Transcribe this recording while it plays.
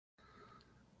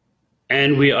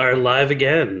And we are live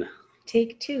again.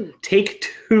 Take two. Take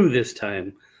two this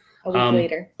time. A week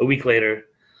later. A week later.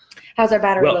 How's our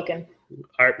battery looking?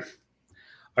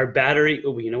 Our battery.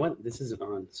 Oh, you know what? This isn't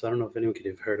on, so I don't know if anyone could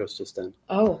have heard us just then.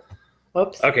 Oh,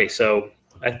 whoops. Okay, so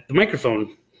the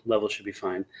microphone level should be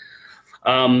fine.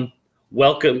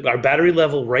 Welcome. Our battery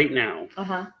level right now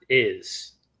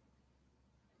is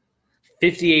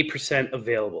 58%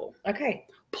 available. Okay.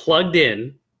 Plugged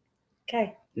in.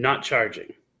 Okay. Not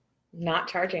charging. Not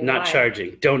charging. Not Why?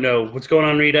 charging. Don't know what's going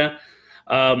on, Rita.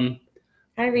 Hi,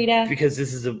 Rita. Because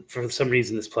this is for some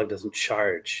reason this plug doesn't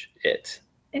charge it.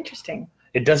 Interesting.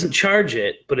 It doesn't charge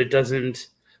it, but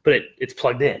it's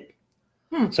plugged in.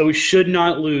 So we should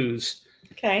not lose.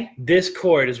 Okay. This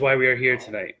cord is why we are here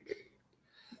tonight.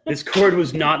 This cord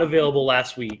was not available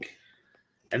last week,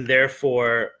 and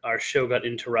therefore our show got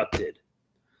interrupted.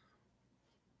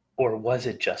 Or was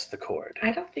it just the cord?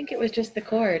 I don't think it was just the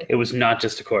cord. It was not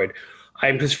just a cord.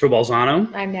 I'm Christopher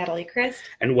Balzano. I'm Natalie Crist.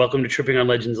 And welcome to Tripping on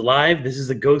Legends Live. This is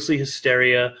the Ghostly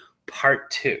Hysteria Part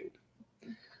 2.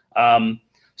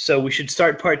 So we should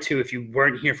start Part 2 if you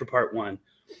weren't here for Part 1.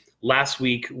 Last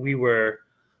week, we were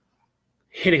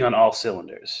hitting on all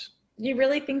cylinders. You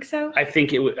really think so? I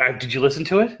think it was. Did you listen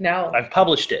to it? No. I've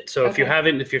published it. So if you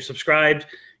haven't, if you're subscribed,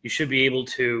 you should be able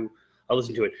to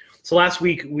listen to it. So last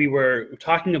week, we were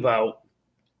talking about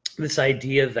this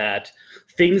idea that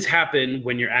things happen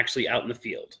when you're actually out in the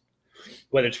field,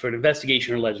 whether it's for an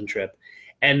investigation or legend trip,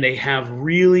 and they have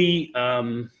really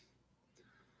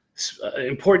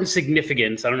important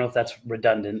significance. I don't know if that's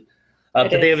redundant, but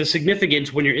they have a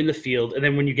significance when you're in the field. And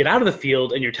then when you get out of the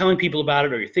field and you're telling people about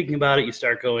it or you're thinking about it, you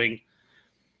start going,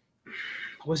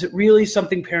 was it really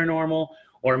something paranormal,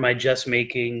 or am I just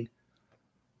making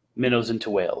minnows into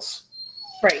whales?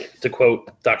 Right. To quote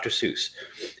Dr. Seuss.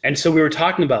 And so we were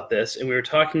talking about this, and we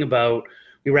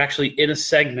were actually in a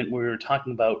segment where we were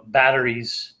talking about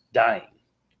batteries dying.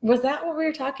 Was that what we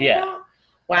were talking about?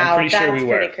 Wow, I'm pretty sure we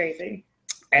were. That's pretty crazy.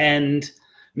 And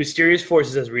mysterious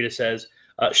forces, as Rita says,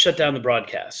 shut down the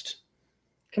broadcast.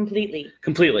 Completely.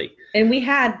 And we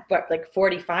had, like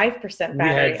 45%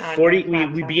 battery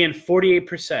on. We began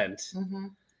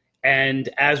 48%. And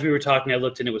as we were talking, I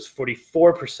looked and it was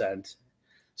 44%.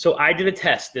 So I did a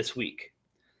test this week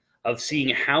of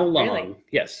seeing how long,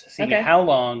 how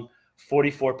long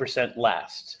 44%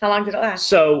 lasts. How long did it last?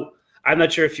 So I'm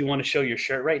not sure if you want to show your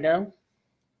shirt right now,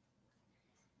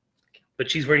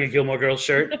 but she's wearing a Gilmore Girls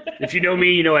shirt. If you know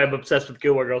me, you know I'm obsessed with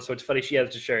Gilmore Girls, so it's funny she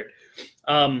has the shirt.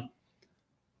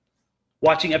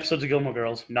 Watching episodes of Gilmore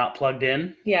Girls, not plugged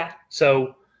in. Yeah.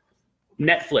 So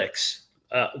Netflix,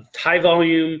 high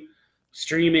volume,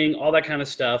 streaming, all that kind of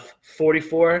stuff,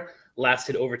 44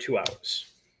 lasted over 2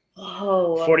 hours.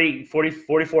 Oh.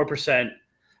 44%. And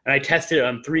I tested it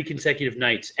on 3 consecutive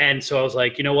nights. And so I was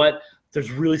like, you know what?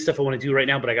 There's really stuff I want to do right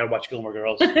now, but I got to watch Gilmore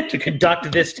Girls to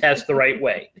conduct this test the right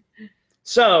way.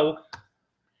 So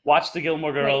watch the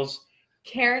Gilmore Girls.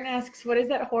 Wait. Karen asks, what is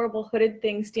that horrible hooded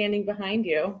thing standing behind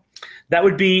you? That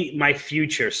would be my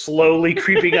future, slowly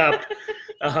creeping up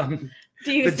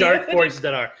the dark forces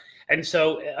that are. And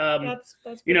so, that's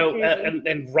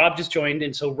and Rob just joined.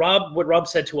 And so what Rob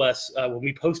said to us when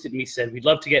we posted, and we said, we'd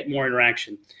love to get more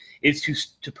interaction, is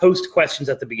to post questions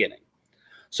at the beginning.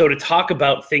 So to talk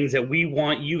about things that we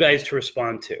want you guys to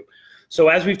respond to. So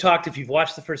as we've talked, if you've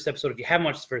watched the first episode, if you haven't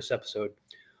watched the first episode,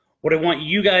 what I want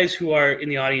you guys who are in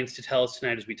the audience to tell us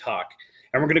tonight as we talk,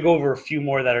 and we're going to go over a few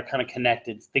more that are kind of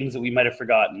connected, things that we might have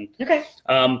forgotten. Okay.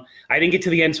 I didn't get to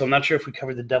the end, so I'm not sure if we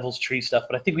covered the Devil's Tree stuff,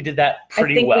 but I think we did that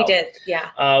pretty well. I think we did,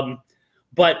 yeah.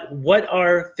 But what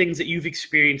are things that you've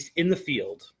experienced in the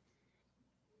field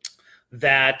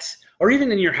that, or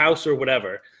even in your house or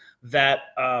whatever, that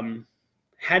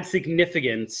had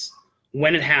significance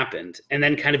when it happened, and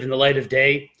then kind of in the light of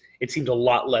day, it seemed a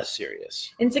lot less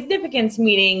serious? In significance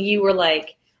meaning you were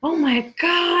like, oh my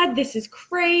God, this is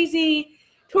crazy.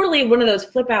 Totally one of those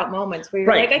flip out moments where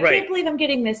you're I can't believe I'm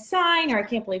getting this sign, or I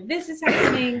can't believe this is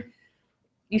happening.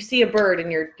 You see a bird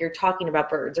and you're talking about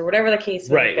birds, or whatever the case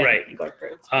may be. Right. You go to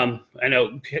birds. I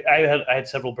know I had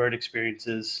several bird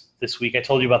experiences this week. I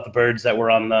told you about the birds that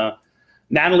were on the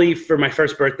Natalie, for my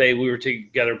first birthday, we were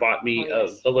together, bought me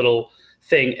a little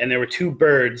thing, and there were 2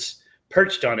 birds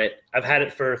perched on it. I've had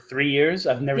it for 3 years.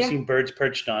 I've never seen birds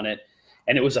perched on it.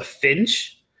 And it was a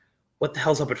finch. What the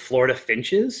hell's up at Florida?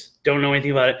 Finches? Don't know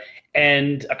anything about it.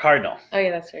 And a cardinal. Oh,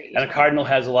 yeah, that's right. And a cardinal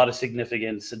has a lot of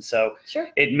significance. And so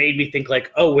it made me think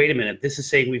like, oh, wait a minute. This is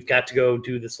saying we've got to go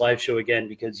do this live show again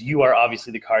because you are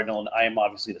obviously the cardinal and I am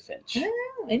obviously the finch.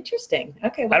 Oh, interesting.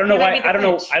 Okay. I don't know why. I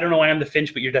don't know why I'm the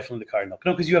finch, but you're definitely the cardinal.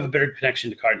 No, because you have a better connection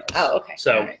to cardinals. Oh, okay.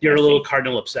 So you're a little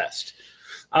cardinal obsessed.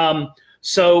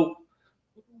 So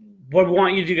what we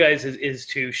want you to do, guys, is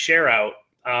to share out.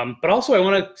 But also I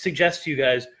want to suggest to you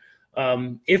guys,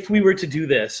 if we were to do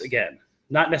this again,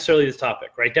 not necessarily this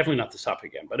topic, right? Definitely not this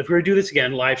topic again. But if we were to do this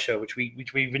again, live show, which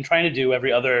we've been trying to do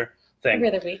every other thing. Every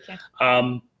other week,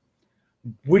 yeah.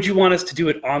 Would you want us to do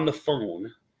it on the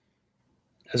phone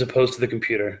as opposed to the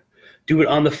computer? Do it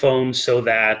on the phone so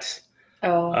that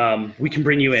we can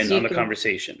bring you in on the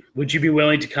conversation. Would you be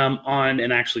willing to come on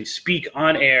and actually speak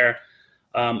on air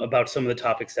about some of the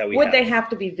topics that we have? Would they have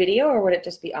to be video or would it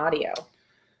just be audio?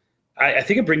 I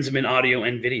think it brings them in audio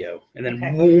and video, and then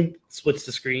boom, splits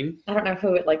the screen. I don't know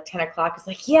who at like 10 o'clock is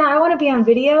like, yeah, I want to be on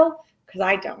video, because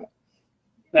I don't.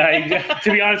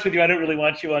 To be honest with you, I don't really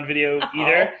want you on video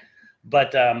either,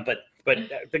 but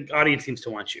the audience seems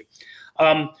to want you.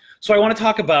 So I want to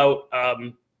talk about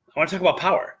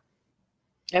power.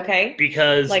 Okay.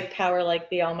 Because like power like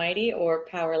the Almighty or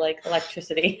power like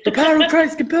electricity? The power of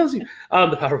Christ compels you.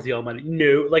 The power of the Almighty.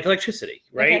 No, like electricity,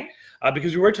 right? Okay.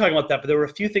 Because we were talking about that, but there were a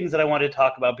few things that I wanted to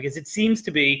talk about because it seems to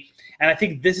be, and I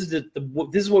think this is this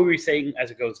is what we were saying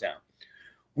as it goes down.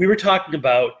 We were talking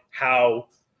about how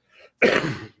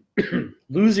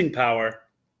losing power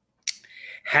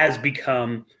has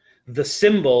become the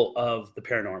symbol of the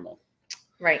paranormal.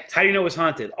 Right. How do you know it was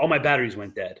haunted? All my batteries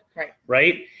went dead. Right.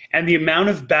 Right? And the amount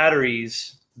of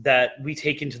batteries that we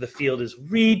take into the field is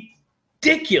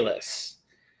ridiculous.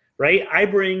 Right? I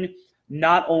bring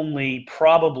not only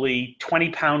probably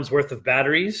 20 pounds worth of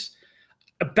batteries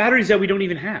that we don't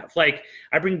even have. Like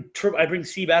I bring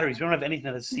C batteries. We don't have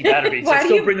anything that's C batteries. I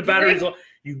still bring the batteries.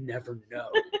 You never know.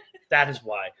 That is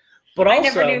why. But also, I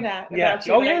never knew that. Yeah.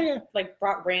 Yeah. Like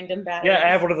brought random batteries. Yeah, I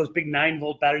have one of those big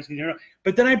 9-volt batteries.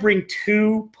 But then I bring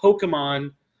 2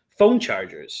 Pokemon phone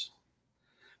chargers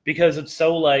because it's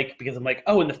so because I'm like,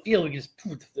 oh, in the field we can just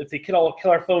if they kill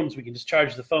our phones, we can just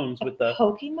charge the phones with the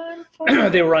Pokemon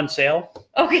phone. They were on sale.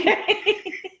 Okay.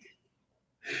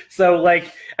 So I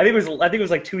think it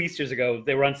was like 2 Easters ago.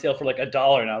 They were on sale for like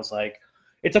 $1, and I was like,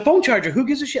 it's a phone charger. Who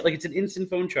gives a shit? Like it's an instant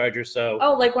phone charger. So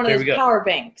like one of those power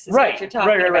banks. Is right. What you're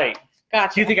talking about. Right.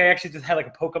 Gotcha. Do you think I actually just had like a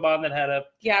Pokemon that had a?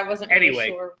 Yeah, I wasn't really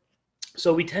sure.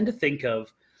 So we tend to think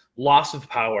of loss of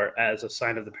power as a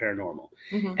sign of the paranormal,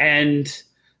 and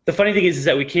the funny thing is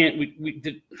that we can't.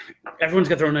 Everyone's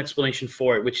got their own explanation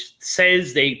for it, which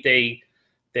says they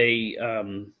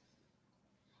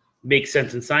make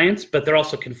sense in science, but they're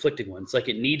also conflicting ones. Like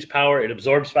it needs power, it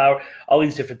absorbs power, all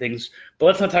these different things. But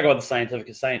let's not talk about the scientific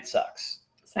because science sucks.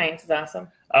 Science is awesome.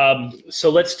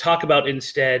 So let's talk about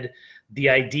instead the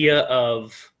idea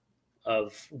of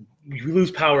you lose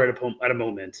power at a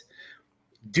moment.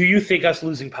 Do you think us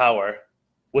losing power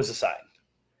was a sign?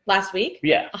 Last week?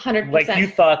 Yeah. 100%. Like you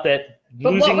thought that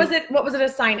But what was it a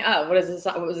sign of? What was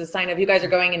it a sign of? You guys are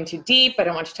going in too deep, I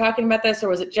don't want you talking about this, or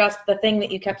was it just the thing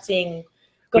that you kept seeing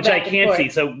go which I back and can't forth? see.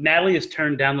 So Natalie has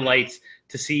turned down the lights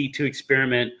to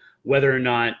experiment whether or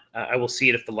not I will see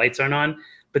it if the lights aren't on.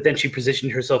 But then she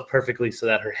positioned herself perfectly so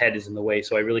that her head is in the way.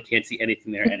 So I really can't see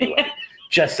anything there anyway,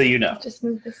 just so you know. Just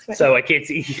move this way. So I can't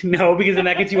see. No, because then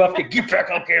that gets you off to get back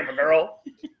on camera, girl.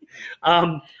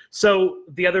 So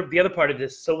the other part of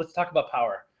this. So let's talk about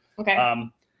power. Okay.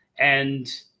 And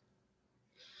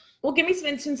well, give me some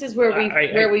instances where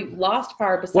we've lost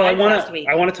power besides last week.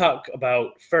 I want to talk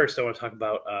about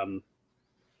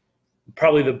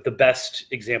probably the best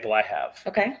example I have.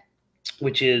 Okay.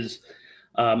 Which is,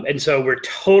 and so we're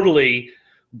totally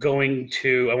going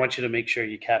to, I want you to make sure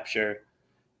you capture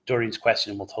Doreen's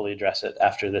question and we'll totally address it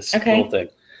after this little thing.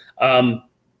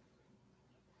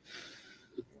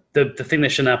 The thing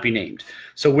that should not be named.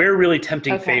 So we're really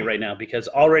tempting fate right now because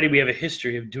already we have a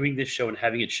history of doing this show and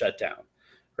having it shut down,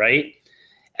 right?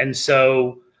 And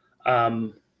so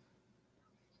for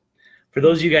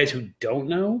those of you guys who don't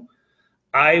know,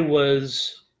 I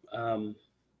was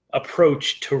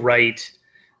approached to write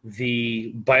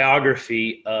the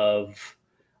biography of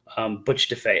Butch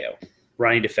DeFeo,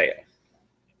 Ronnie DeFeo.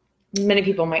 Many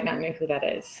people might not know who that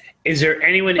is. Is there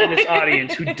anyone in this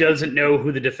audience who doesn't know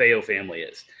who the DeFeo family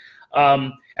is?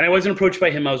 And I wasn't approached by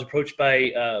him. I was approached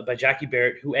by Jackie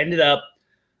Barrett, who ended up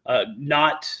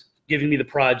not giving me the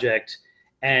project,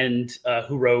 and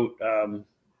who wrote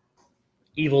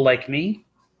Evil Like Me,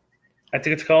 I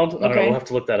think it's called. I don't know. We'll have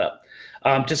to look that up.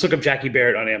 Just look up Jackie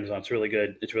Barrett on Amazon. It's really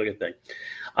good. It's a really good thing.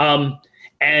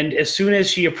 And as soon as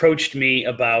she approached me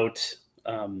about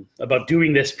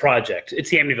doing this project, it's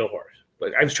the Amityville Horror.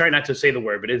 I was trying not to say the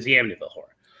word, but it's the Amityville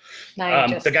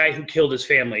Horror. The guy who killed his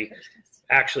family,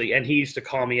 actually, and he used to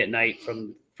call me at night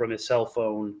from his cell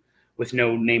phone with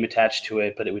no name attached to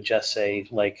it, but it would just say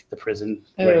like the prison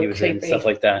where he was in, stuff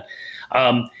like that.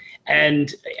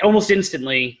 And almost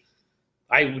instantly,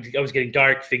 I was getting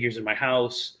dark figures in my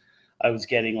house. I was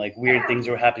getting like weird things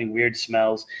were happening, weird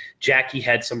smells. Jackie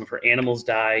had some of her animals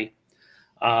die,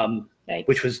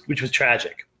 which was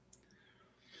tragic.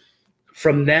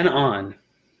 From then on,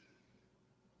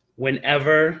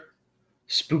 whenever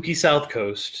Spooky South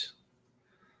Coast,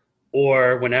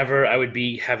 or whenever I would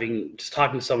be just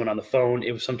talking to someone on the phone,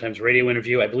 it was sometimes a radio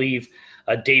interview. I believe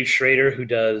Dave Schrader, who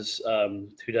does what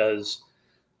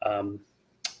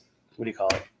do you call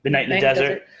it? Midnight in the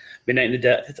Desert. Midnight in the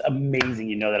Desert. It's amazing,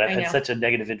 you know, that I've had such a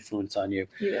negative influence on you.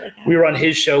 Really we were on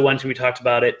his show once and we talked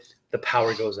about it. The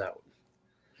power goes out.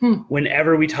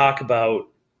 Whenever we talk about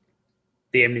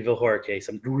the Amityville horror case,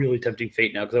 I'm really tempting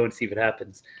fate now because I want to see if it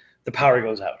happens. The power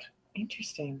goes out.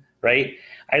 Interesting. Right?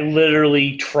 I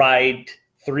literally tried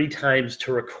 3 times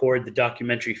to record the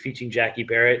documentary featuring Jackie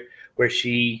Barrett where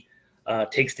she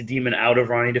takes the demon out of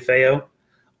Ronnie DeFeo.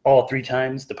 All 3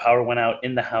 times the power went out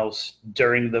in the house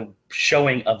during the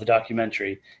showing of the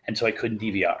documentary, and so I couldn't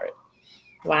DVR it.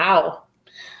 Wow.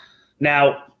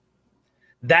 Now,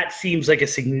 that seems like a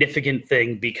significant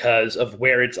thing because of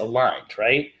where it's aligned,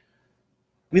 right?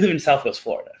 We live in Southwest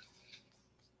Florida.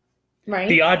 Right.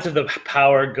 The odds of the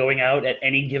power going out at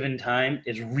any given time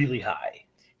is really high.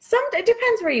 It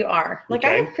depends where you are. Like,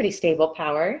 I have pretty stable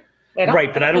power.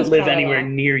 Right, but I don't live anywhere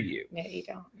near you. No, you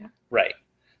don't. Yeah. Right.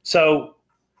 So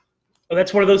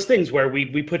that's one of those things where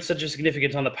we put such a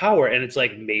significance on the power, and it's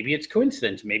like, maybe it's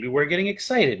coincidence. Maybe we're getting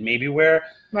excited. Maybe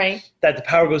that the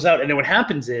power goes out. And then what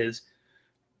happens is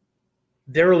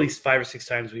there are at least 5 or 6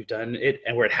 times we've done it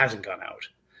and where it hasn't gone out.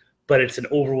 But it's an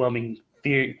overwhelming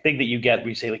thing that you get where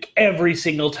you say, like, every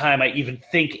single time I even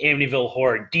think Amityville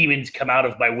horror, demons come out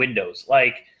of my windows.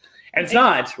 Like, and it's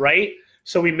not, right?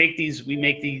 So we make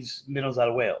these minnows out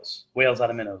of whales, whales out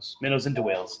of minnows, minnows into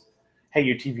whales. Hey,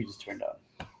 your TV just turned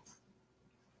on.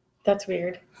 That's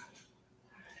weird.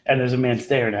 And there's a man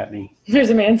staring at me.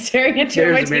 There's a man staring at you.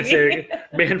 There's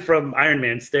a man from Iron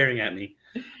Man staring at me.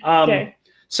 Okay.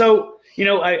 So, you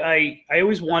know, I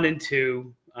always wanted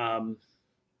to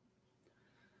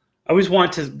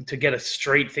to get a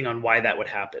straight thing on why that would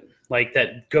happen. Like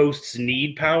that ghosts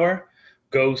need power,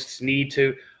 ghosts need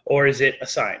to, or is it a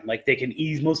sign? Like they can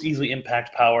most easily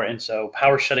impact power, and so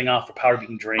power shutting off or power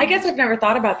being drained. I guess I've never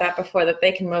thought about that before, that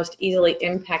they can most easily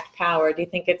impact power. Do you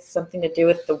think it's something to do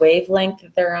with the wavelength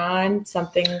that they're on?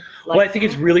 Something like I think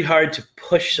it's really hard to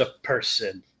push a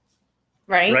person.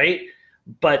 Right. Right?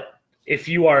 But if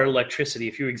you are electricity,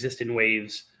 if you exist in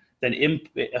waves, then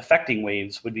affecting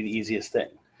waves would be the easiest thing.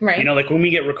 Right. You know, like when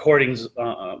we get recordings,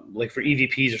 like for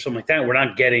EVPs or something like that, we're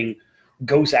not getting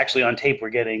ghosts actually on tape. We're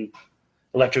getting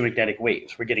electromagnetic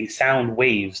waves. We're getting sound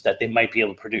waves that they might be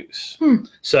able to produce.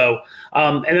 So,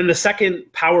 and then the second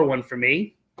power one for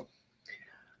me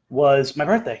was my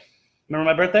birthday.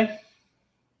 Remember my birthday?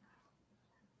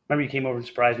 Remember you came over and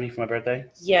surprised me for my birthday?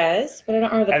 Yes, but I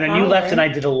don't remember the And then you left and I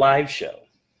did a live show.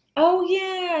 Oh,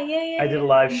 yeah. I did a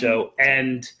live show,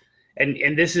 and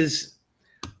this is,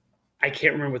 I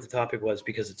can't remember what the topic was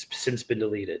because it's since been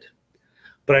deleted.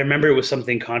 But I remember it was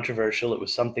something controversial. It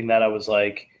was something that I was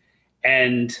like,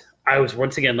 and I was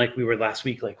once again, like we were last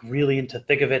week, like really into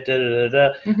thick of it.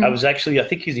 I was actually, I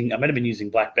might have been using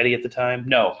Black Betty at the time.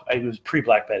 No, it was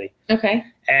pre-Black Betty. Okay.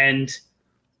 And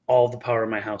all the power in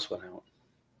my house went out.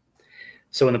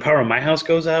 So when the power in my house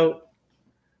goes out,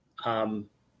 the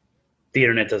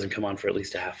internet doesn't come on for at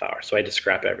least a half hour. So I had to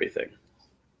scrap everything.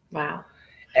 Wow.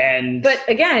 But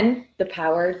again, the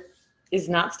power is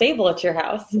not stable at your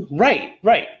house. Right.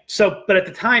 So, but at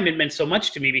the time it meant so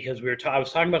much to me because I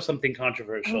was talking about something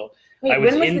controversial. Wait,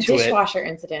 when was the dishwasher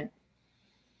incident?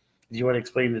 Do you want to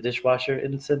explain the dishwasher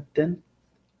incident?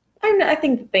 I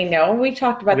think they know. We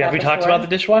talked about that before. Have we talked about the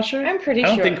dishwasher? I'm pretty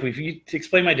sure. I don't think we've.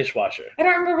 Explain my dishwasher. I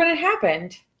don't remember when it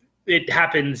happened. It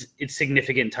happens. It's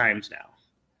significant times now.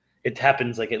 It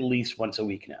happens like at least once a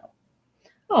week now.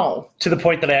 Oh. To the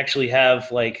point that I actually have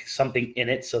like something in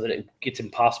it so that it's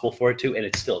impossible for it to, and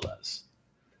it still does.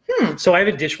 So I have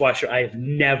a dishwasher I have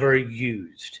never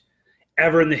used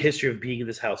ever in the history of being in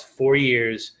this house. 4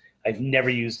 years, I've never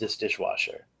used this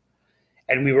dishwasher.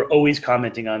 And we were always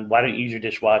commenting on, why don't you use your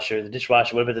dishwasher? The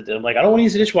dishwasher, what about I'm like, I don't want to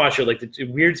use the dishwasher. Like, it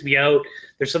weirds me out.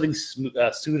 There's something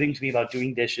soothing to me about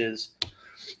doing dishes.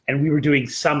 And we were doing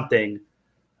something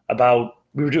about,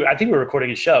 I think we were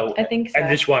recording a show. I think so. And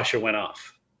the dishwasher went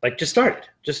off. Like, just started.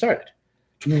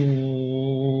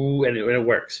 And it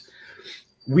works.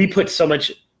 We put so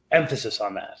much emphasis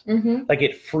on that. Like,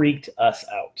 it freaked us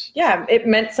out. Yeah, it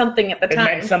meant something at the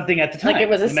time. Like, it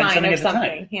was a sign of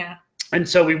something. Yeah. And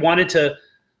so we wanted to,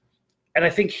 and I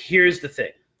think here's the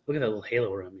thing. Look at that little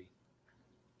halo around me.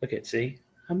 Look at, see?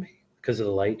 because of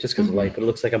the light, just because of the light, but it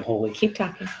looks like I'm holy. Keep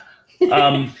talking.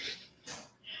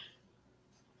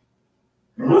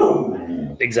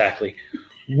 Exactly.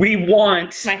 We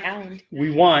want my hound.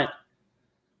 We want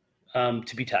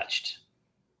to be touched.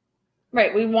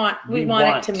 Right. We want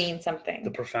it to mean something.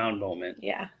 The profound moment.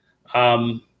 Yeah.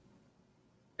 And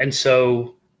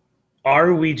so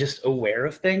are we just aware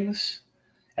of things?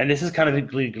 And this is kind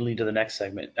of lead to the next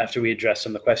segment after we address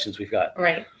some of the questions we've got.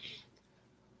 Right.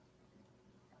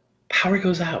 Power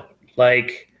goes out.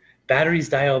 Like, batteries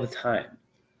die all the time.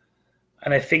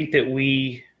 And I think that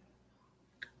we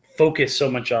focus so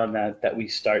much on that we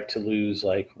start to lose,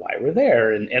 like, why we're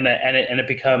there. And it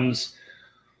becomes,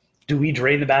 do we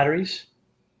drain the batteries?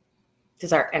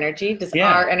 Does our energy?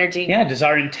 Yeah, does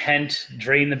our intent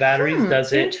drain the batteries?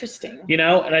 Does it? Interesting.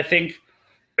 And I think...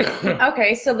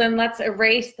 Okay, so then let's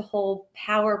erase the whole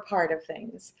power part of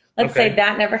things. Let's say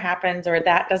that never happens, or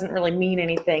that doesn't really mean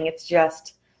anything. It's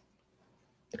just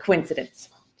a coincidence.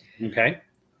 Okay.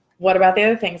 What about the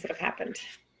other things that have happened?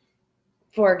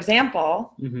 For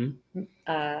example,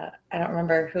 I don't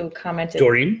remember who commented.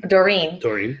 Doreen.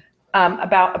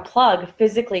 About a plug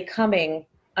physically coming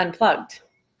unplugged.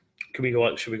 Can we go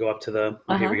up? Should we go up to the?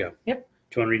 Here we go. Yep.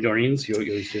 Do you want to read Doreen's? You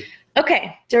always do.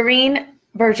 Okay, Doreen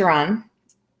Bergeron.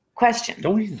 Question.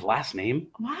 Don't read the last name.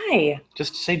 Why?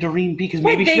 Just say Doreen B, because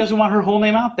maybe she doesn't want her whole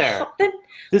name out there.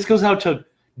 This goes out to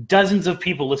dozens of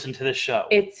people listen to this show.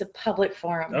 It's a public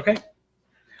forum. Okay.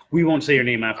 We won't say your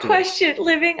name after Question.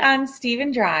 Living on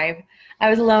Stephen Drive, I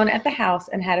was alone at the house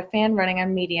and had a fan running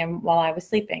on medium while I was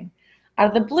sleeping. Out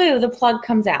of the blue, the plug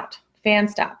comes out. Fan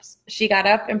stops. She got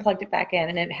up and plugged it back in,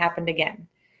 and it happened again.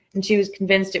 And she was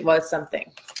convinced it was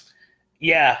something.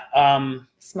 Yeah.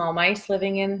 Small mice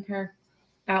living in her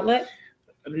outlet?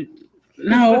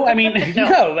 No, I mean,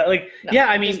 no. Yeah,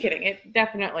 I mean. Just kidding. It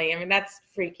definitely, that's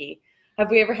freaky.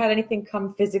 Have we ever had anything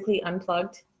come physically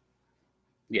unplugged?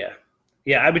 Yeah.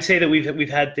 Yeah, I would say that we've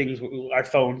had things, our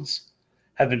phones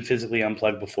have been physically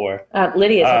unplugged before.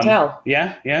 Lydia's Hotel.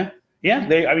 Yeah.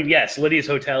 Yes, Lydia's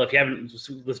Hotel. If you haven't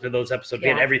listened to those episodes, we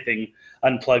had everything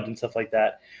unplugged and stuff like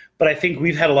that. But I think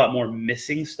we've had a lot more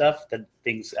missing stuff than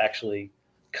things actually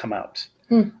come out.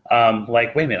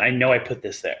 Like, wait a minute, I know I put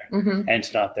this there, and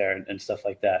it's not there, and stuff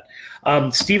like that.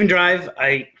 Stephen Drive,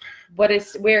 where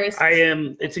is?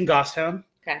 It's in Goffstown.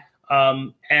 Okay.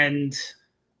 And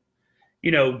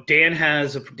Dan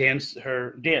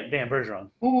Bergeron.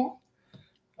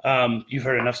 You've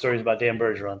heard enough stories about Dan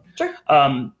Bergeron. Sure.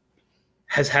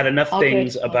 Has had enough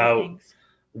things about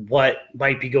what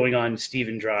might be going on in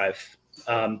Stephen Drive.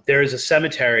 There is a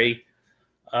cemetery,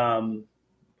 and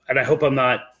I hope I'm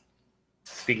not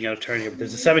speaking out of turn here, but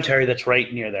there's a cemetery that's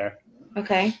right near there.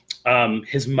 Okay.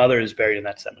 His mother is buried in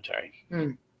that cemetery.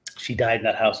 She died in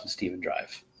that house in Stephen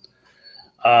Drive.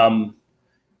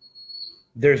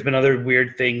 There's been other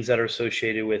weird things that are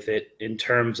associated with it in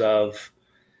terms of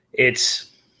it's,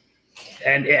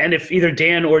 and if either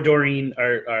Dan or Doreen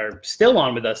are still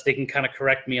on with us, they can kind of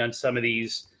correct me on some of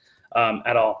these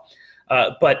at all.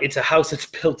 But it's a house that's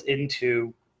built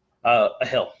into a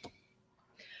hill.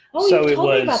 Oh, so you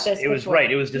told me about this. It was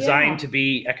right. It was designed to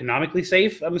be economically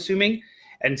safe, I'm assuming,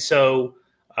 and so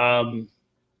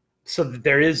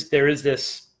there is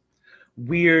this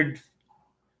weird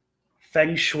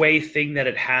feng shui thing that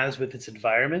it has with its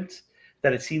environment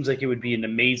that it seems like it would be an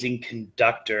amazing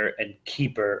conductor and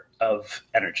keeper of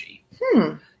energy.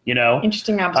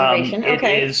 Interesting observation.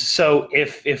 Okay. It is. So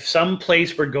if some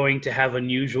place were going to have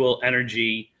unusual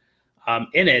energy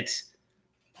in it,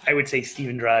 I would say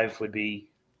Stephen Drive would be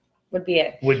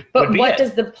it. But what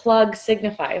does the plug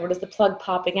signify? What is the plug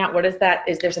popping out? What is that?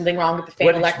 Is there something wrong with the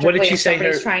fan electrically? What did she say?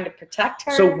 Somebody's trying to protect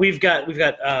her? So we've got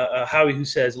Howie who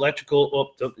says electrical.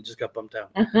 Oh, it just got bumped down.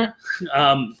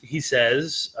 He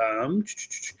says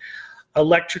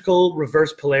electrical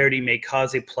reverse polarity may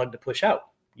cause a plug to push out.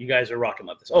 You guys are rocking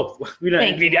with this. Oh, I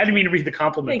didn't mean to read the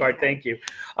compliment part. Thank you.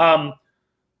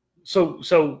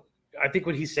 So I think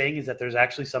what he's saying is that there's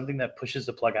actually something that pushes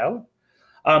the plug out.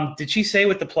 Did she say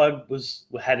what the plug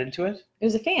had into it? It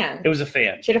was a fan. It was a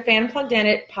fan. She had a fan plugged in.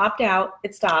 It popped out.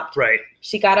 It stopped. Right.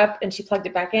 She got up and she plugged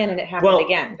it back in, and it happened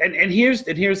again. And here's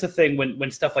the thing when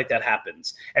stuff like that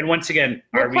happens. And once again,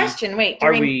 have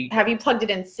you plugged it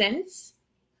in since?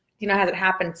 Has it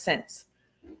happened since?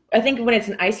 I think when it's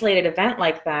an isolated event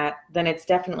like that, then it's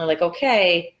definitely like,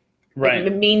 okay, right.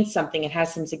 It means something. It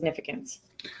has some significance.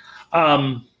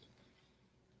 No,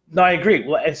 I agree.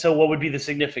 Well, so what would be the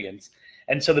significance?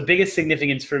 And so the biggest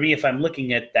significance for me, if I'm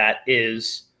looking at that,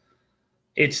 is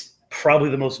it's probably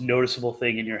the most noticeable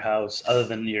thing in your house other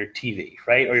than your TV,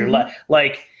 right? Or your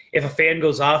like if a fan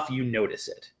goes off, you notice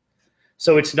it.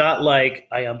 So it's not like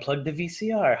I unplugged the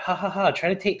VCR, ha ha ha,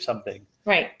 trying to tape something.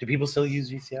 Right. Do people still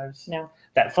use VCRs? No.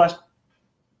 That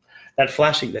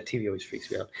flashing, that TV always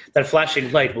freaks me out. That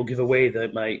flashing light will give away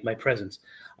my presence.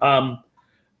 But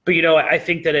you know, I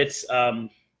think that it's a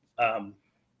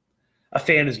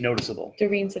fan is noticeable.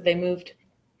 Doreen said they moved.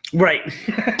 Right.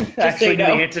 Actually, the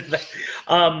answer to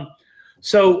that.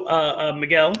 So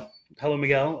Miguel, hello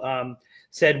Miguel,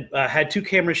 said had 2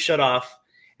 cameras shut off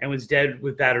and was dead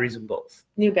with batteries in both.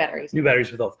 New batteries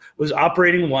with both. Was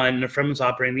operating one and a friend was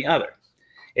operating the other.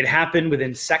 It happened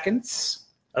within seconds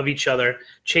of each other,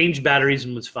 changed batteries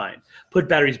and was fine. Put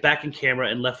batteries back in camera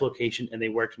and left location and they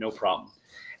worked no problem.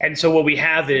 And so what we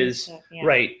have is,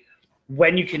 right,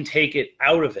 when you can take it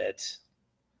out of it,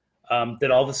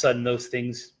 then all of a sudden those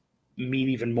things mean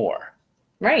even more.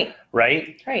 Right.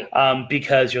 Right? Right.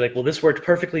 Because you're like, well, this worked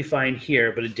perfectly fine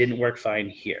here, but it didn't work fine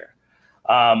here.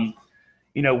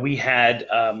 You know, we had,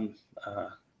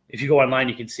 if you go online,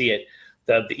 you can see it,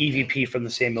 the EVP from the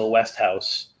Samuel West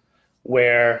house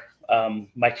where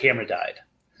my camera died.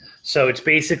 So it's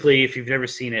basically, if you've never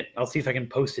seen it, I'll see if I can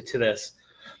post it to this.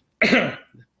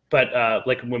 But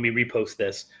like when we repost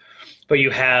this, but you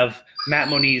have Matt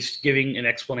Moniz giving an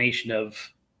explanation of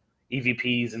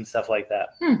EVPs and stuff like that.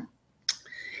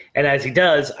 And as he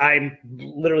does, I'm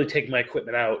literally taking my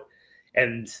equipment out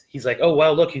and he's like, oh,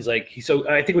 wow, look, so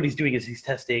I think what he's doing is he's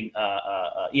testing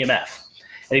EMF.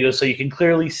 And he goes, so you can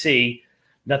clearly see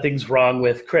nothing's wrong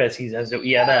with Chris. He has no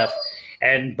EMF.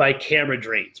 And my camera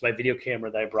drains. My video camera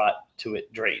that I brought to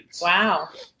it drains. Wow.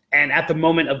 And at the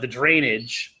moment of the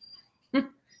drainage,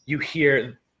 you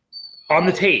hear on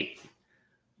the tape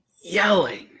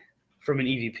yelling from an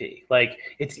EVP. Like,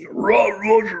 it's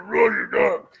Roger,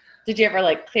 Roger. Did you ever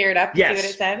like clear it up to see what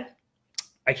it said?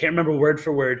 I can't remember word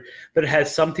for word, but it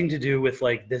has something to do with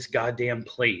like this goddamn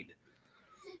plane.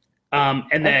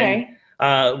 And then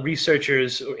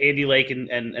researchers, Andy Lake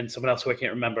and someone else who I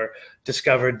can't remember,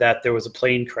 discovered that there was a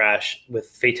plane crash with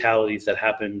fatalities that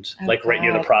happened right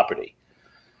near the property.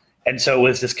 And so it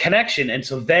was this connection, and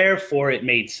so therefore it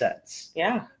made sense.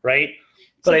 Yeah. Right?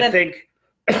 But so I think...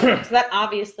 so that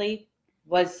obviously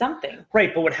was something.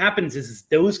 Right, but what happens is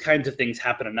those kinds of things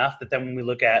happen enough that then when we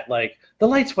look at, like, the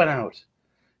lights went out,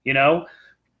 you know?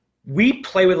 We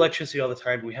play with electricity all the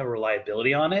time. We have a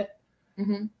reliability on it,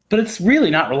 but it's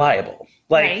really not reliable.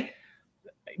 Like,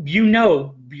 you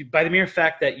know, by the mere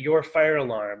fact that your fire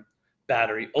alarm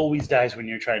battery always dies when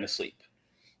you're trying to sleep.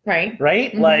 Right?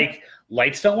 Like,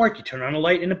 lights don't work. You turn on a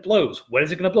light and it blows. When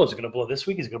is it going to blow? Is it going to blow this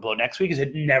week? Is it going to blow next week? Is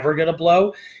it never going to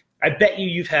blow? I bet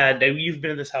you've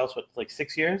been in this house, what, like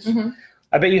 6 years?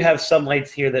 I bet you have some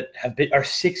lights here that are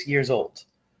 6 years old.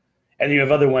 And you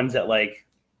have other ones that, like,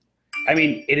 I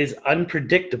mean, it is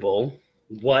unpredictable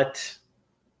what...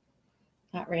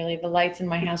 Not really. The lights in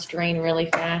my house drain really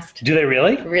fast. Do they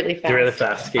really? Really fast. They're really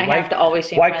fast. Okay, I have to always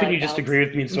change Why couldn't you just agree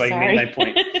with me so I can make my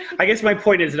point? I guess my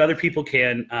point is that other people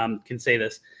can say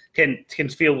this, can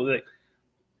feel that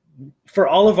for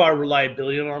all of our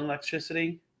reliability on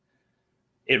electricity,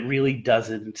 it really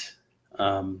doesn't,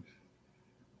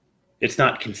 it's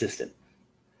not consistent,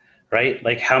 right?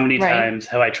 Like how many times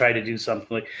have I tried to do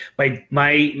something like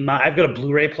I've got a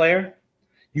Blu-ray player.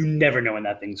 You never know when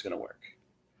that thing's going to work.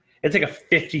 It's like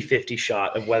a 50-50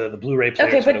 shot of whether the Blu-ray player.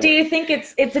 Okay, but do you think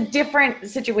it's a different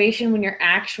situation when you're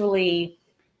actually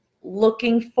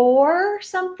looking for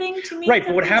something to mean? Right,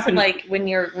 but what happens, like when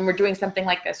we're doing something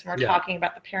like this, when we're talking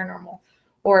about the paranormal,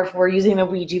 or if we're using the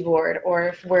Ouija board, or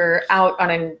if we're out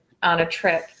on a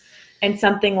trip, and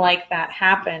something like that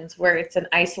happens, where it's an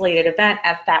isolated event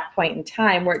at that point in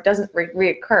time, where it doesn't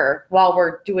reoccur while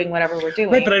we're doing whatever we're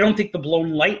doing. Right, but I don't think the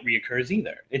blown light reoccurs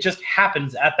either. It just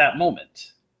happens at that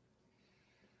moment.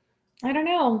 I don't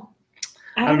know.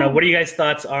 I don't know. What are you guys'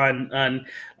 thoughts on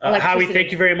Howie?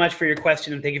 Thank you very much for your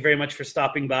question, and thank you very much for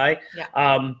stopping by. Yeah.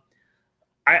 I'm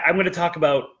going to talk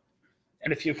about,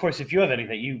 and if you have anything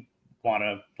that you want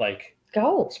to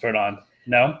go spurt on,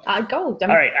 no, go. All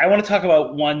right. I want to talk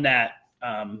about one that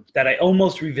I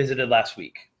almost revisited last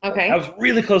week. Okay. I was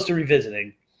really close to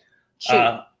revisiting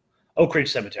Oak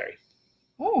Ridge Cemetery.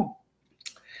 Oh.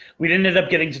 We didn't end up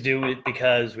getting to do it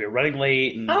because we were running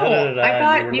late and I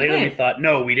thought we were later than we thought.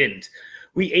 No, we didn't.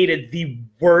 We ate the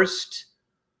worst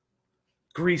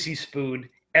greasy spoon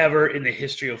ever in the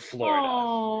history of Florida.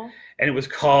 Aww. And it was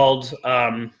called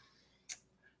the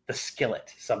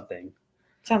Skillet something.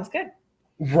 Sounds good.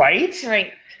 Right?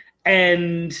 Right.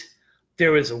 And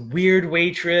there was a weird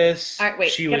waitress. All right,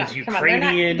 wait. She was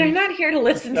Ukrainian. They're not here to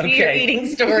listen to your eating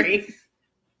stories.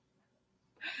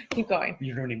 Keep going.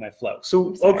 You're ruining my flow.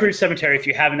 So Oak Ridge Cemetery, if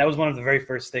you haven't, that was one of the very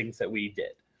first things that we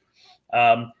did.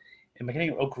 Am I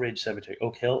getting Oak Ridge Cemetery?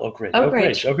 Oak Hill? Oak Ridge. Oak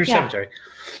Ridge yeah. Cemetery.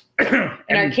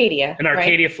 In Arcadia. In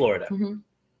Arcadia, right? Florida. Mm-hmm.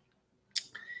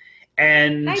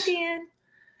 And hi, Dan.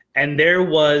 And there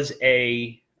was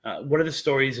one of the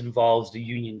stories involves the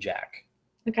Union Jack.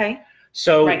 Okay.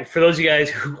 So for those of you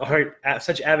guys who are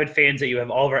such avid fans that you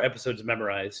have all of our episodes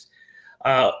memorized,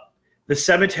 the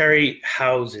cemetery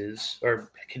houses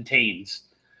or contains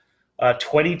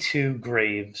 22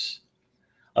 graves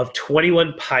of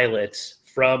 21 pilots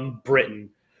from Britain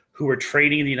who were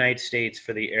training in the United States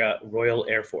for the Royal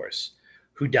Air Force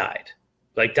who died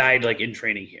in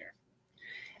training here.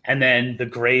 And then the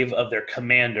grave of their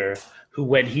commander who,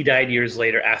 when he died years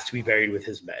later, asked to be buried with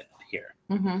his men here.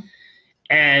 Mm-hmm.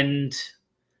 And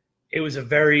it was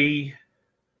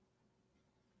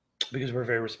because we're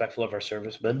very respectful of our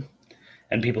servicemen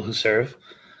and people who serve.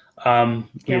 We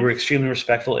were extremely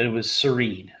respectful. It was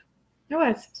serene. It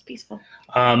was peaceful.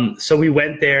 So we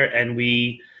went there and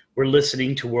we were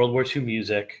listening to World War II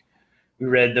music. We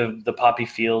read the poppy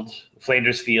field,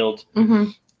 Flanders Field, mm-hmm.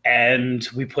 and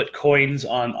we put coins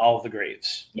on all of the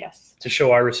graves. Yes. To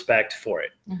show our respect for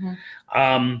it.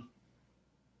 Mm-hmm.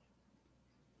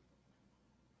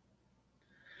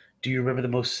 Do you remember the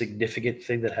most significant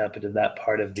thing that happened in that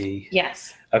part of the...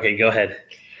 Yes. Okay, go ahead.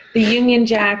 The Union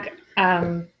Jack,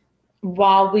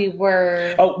 while we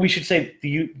were... Oh, we should say, do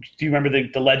you remember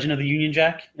the legend of the Union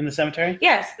Jack in the cemetery?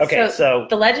 Yes. Okay, so...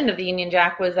 The legend of the Union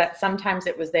Jack was that sometimes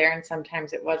it was there and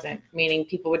sometimes it wasn't, meaning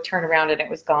people would turn around and it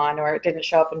was gone or it didn't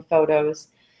show up in photos.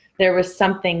 There was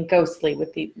something ghostly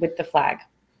with the flag.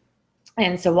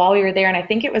 And so while we were there, and I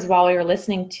think it was while we were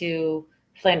listening to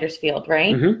Flanders Field,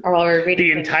 right? Mm-hmm. Or while we were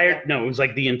reading it was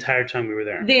like the entire time we were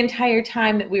there. The entire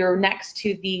time that we were next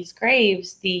to these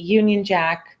graves, the Union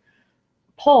Jack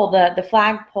pole, the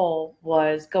flag pole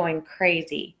was going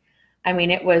crazy. I mean,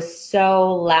 it was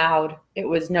so loud. It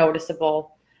was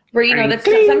noticeable. Where, that's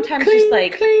sometimes cling, just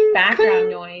like cling, background cling.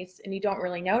 Noise and you don't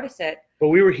really notice it. But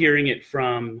we were hearing it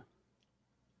from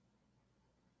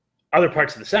other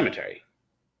parts of the cemetery.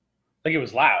 Like, it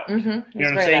was loud. Mm-hmm. You know what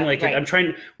I'm saying? Loud. Like,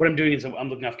 what I'm doing is I'm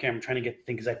looking off camera, I'm trying to get the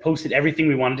thing, because I posted everything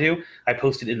we want to do. I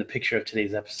posted in the picture of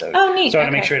today's episode. Oh, neat. So I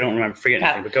want to make sure I don't forget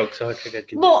anything, but go. So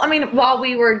well, I mean, while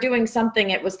we were doing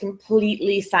something, it was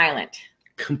completely silent.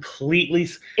 Completely.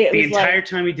 The entire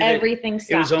time we did everything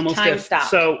stopped. It was almost time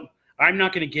stopped. So I'm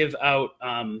not going to give out,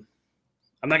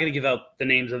 the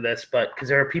names of this, but because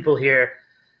there are people here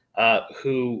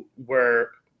who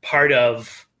were part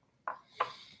of,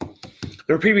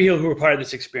 there were people here who were part of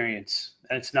this experience,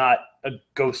 and it's not a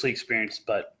ghostly experience,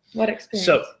 but what experience?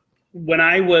 So when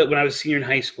I was a senior in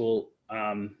high school,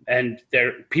 and there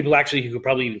are people actually who could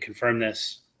probably even confirm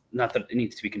this, not that it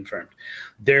needs to be confirmed,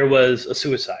 there was a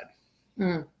suicide.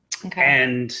 Okay.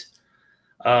 And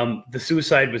the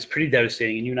suicide was pretty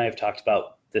devastating, and you and I have talked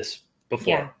about this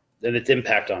before, and its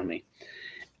impact on me.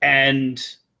 And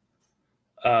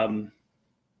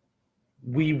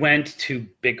we went to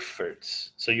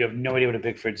Bigford's. So you have no idea what a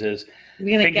Bigford's is. I'm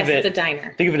going to guess it's a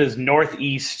diner. Think of it as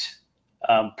Northeast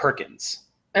Perkins.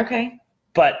 Okay.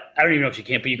 But I don't even know if you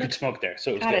can, but you could smoke there.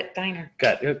 So it was Got good. it, diner.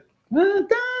 Got it.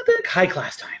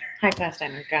 High-class diner. High-class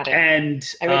diner, got it. And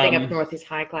everything up north is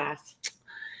high-class.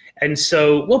 And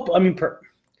so,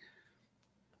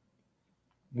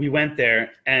 we went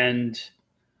there, and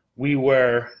we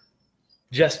were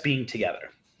just being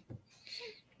together.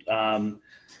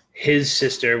 His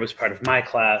sister was part of my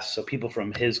class, so people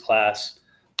from his class,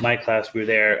 my class, we were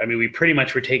there. I mean, we pretty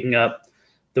much were taking up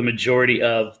the majority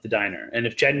of the diner. And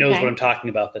if Jen knows what I'm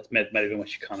talking about, that might have been what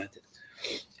she commented.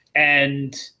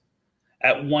 And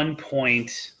at one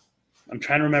point, I'm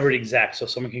trying to remember it exact, so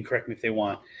someone can correct me if they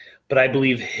want, but I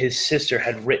believe his sister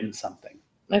had written something.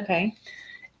 Okay.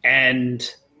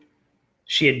 And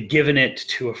she had given it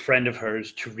to a friend of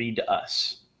hers to read to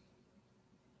us.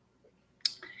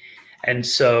 And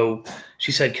so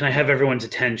she said, "Can I have everyone's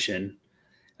attention?"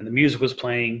 And the music was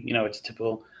playing. It's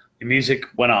typical. The music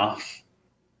went off.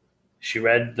 She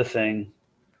read the thing.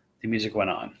 The music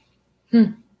went on.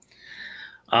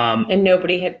 And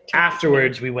nobody had...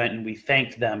 Afterwards, we went and we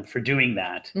thanked them for doing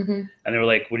that. Mm-hmm. And they were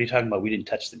like, "What are you talking about? We didn't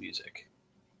touch the music."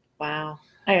 Wow.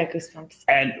 I got goosebumps.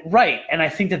 And I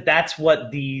think that that's what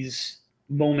these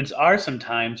moments are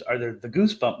sometimes, are the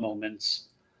goosebump moments.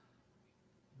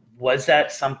 Was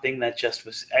that something that just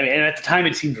was, and at the time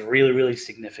it seemed really, really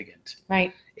significant.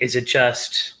 Right. Is it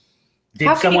just,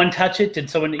 did someone touch it?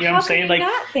 Did someone, you know what I'm saying? Like,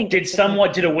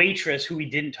 did a waitress who we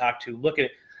didn't talk to look at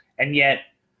it? And yet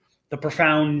the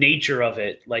profound nature of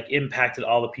it, like, impacted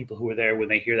all the people who were there when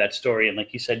they hear that story. And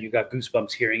like you said, you got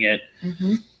goosebumps hearing it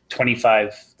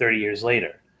 25, 30 years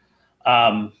later.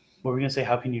 What were we going to say?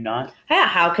 How can you not? Yeah,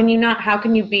 how can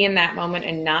you be in that moment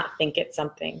and not think it's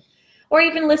something? Or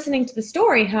even listening to the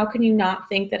story, how can you not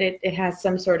think that it has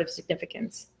some sort of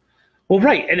significance? Well,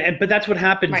 right. But that's what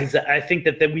happens is that I think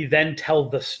that we then tell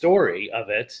the story of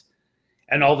it,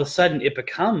 and all of a sudden it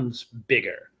becomes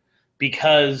bigger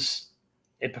because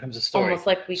it becomes a story. Almost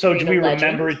like so do we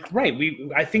remember it? Right.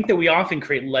 I think that we often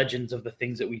create legends of the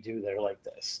things that we do that are like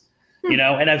this, you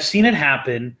know, and I've seen it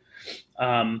happen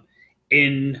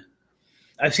in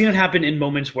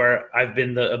moments where I've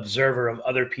been the observer of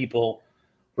other people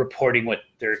reporting what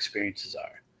their experiences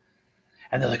are.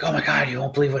 And they're like, oh my God, you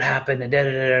won't believe what happened. And,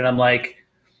 and I'm like,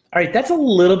 all right, that's a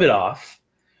little bit off.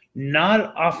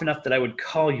 Not off enough that I would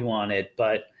call you on it,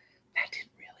 but that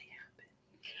didn't really happen.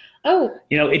 Oh.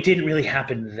 You know, it didn't really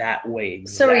happen that way.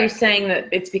 Exactly. So are you saying that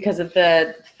it's because of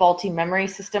the faulty memory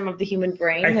system of the human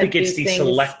brain? I think it's the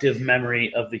selective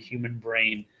memory of the human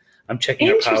brain. I'm checking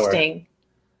our power. Interesting.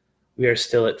 We are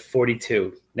still at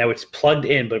 42. Now it's plugged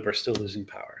in, but we're still losing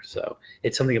power. So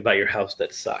it's something about your house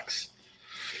that sucks.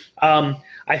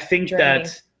 I think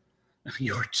that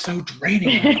you're so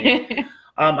draining.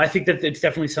 I think that it's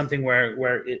definitely something where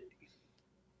we're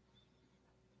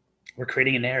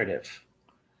creating a narrative.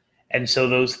 And so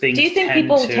those things. Do you think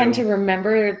people tend to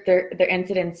remember their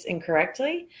incidents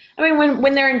incorrectly? I mean,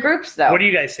 when they're in groups, though. What do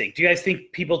you guys think? Do you guys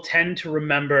think people tend to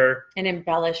remember and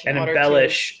embellish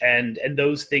and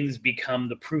those things become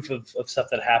the proof of stuff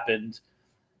that happened,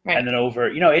 right. And then over?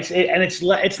 You know, it's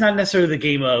not necessarily the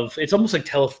game of. It's almost like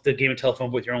the game of telephone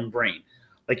with your own brain.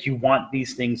 Like you want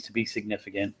these things to be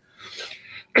significant.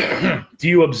 Do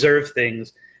you observe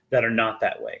things that are not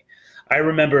that way? I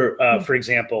remember, for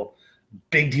example.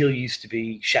 Big deal used to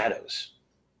be shadows.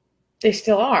 They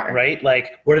still are. Right?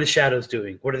 Like, what are the shadows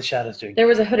doing? What are the shadows doing? There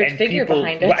was a hooded figure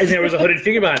behind us. And there was a hooded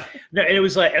figure behind. No, and it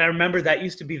was like, and I remember that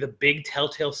used to be the big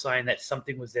telltale sign that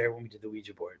something was there when we did the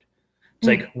Ouija board. It's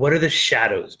like, what are the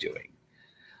shadows doing?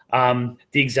 The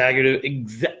exaggerative,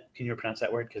 can you pronounce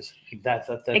that word? Because that's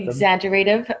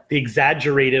exaggerative. The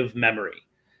exaggerative memory.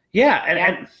 Yeah.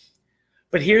 And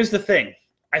but here's the thing.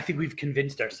 I think we've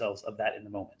convinced ourselves of that in the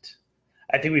moment.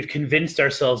 I think we've convinced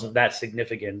ourselves of that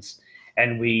significance,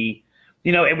 and we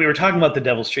were talking about the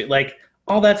Devil's Tree, like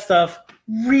all that stuff,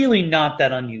 really not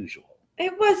that unusual.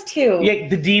 It was too. Yeah,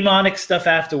 the demonic stuff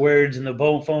afterwards and the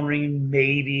phone ringing,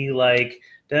 maybe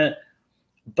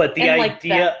but the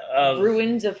idea of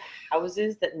ruins of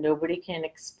houses that nobody can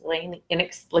explain,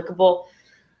 inexplicable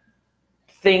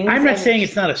things. I'm not saying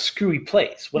it's not a screwy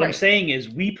place. What I'm saying is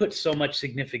we put so much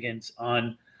significance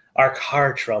on our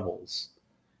car troubles.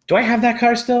 Do I have that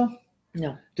car still?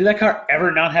 No. Did that car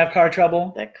ever not have car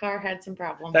trouble? That car had some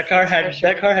problems. That car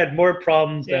had more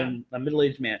problems than a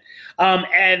middle-aged man.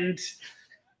 And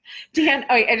Dan,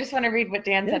 I just want to read what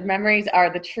Dan said. Memories are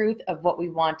the truth of what we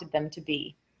wanted them to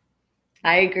be.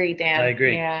 I agree, Dan. I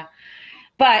agree. Yeah.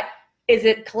 But is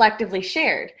it collectively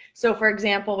shared? So, for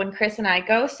example, when Chris and I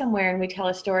go somewhere and we tell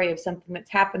a story of something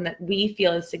that's happened that we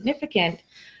feel is significant,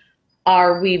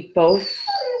 are we both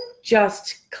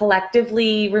just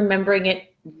collectively remembering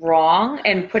it wrong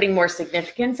and putting more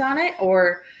significance on it,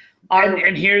 or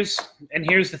and here's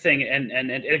the thing, and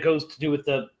it goes to do with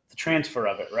the transfer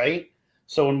of it, right?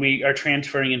 So when we are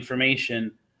transferring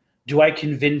information, do I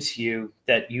convince you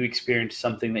that you experienced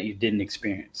something that you didn't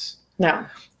experience? No.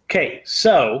 Okay,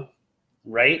 so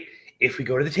right, if we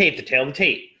go to the tape, the tail of the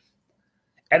tape,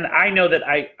 and I know that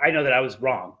I was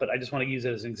wrong, but I just want to use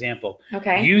it as an example.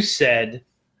 Okay. You said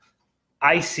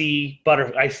I see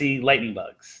lightning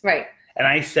bugs. Right. And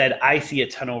I said, I see a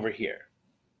ton over here.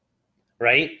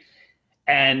 Right.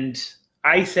 And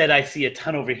I said, I see a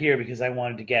ton over here because I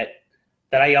wanted to get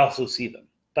that I also see them.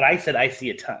 But I said, I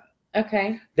see a ton.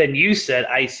 Okay. Then you said,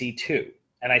 I see two.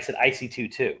 And I said, I see two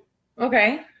too.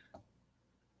 Okay.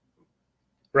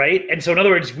 Right. And so in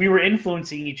other words, we were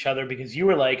influencing each other because you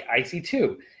were like, I see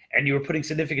two. And you were putting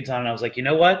significance on it. And I was like, you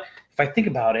know what? If I think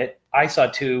about it, I saw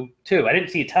two too. I didn't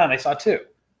see a ton. I saw two.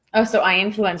 Oh, so I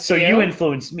influenced you. So you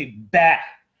influenced me. Bah.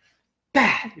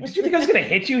 Did you think I was going to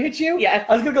hit you? Yeah.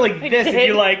 I was going to go like this. And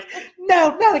you're like,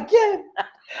 no, not again.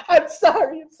 I'm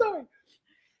sorry.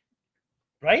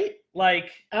 Right?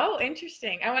 Like. Oh,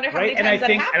 interesting. I wonder how many times that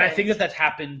happens. And I think that that's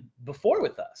happened before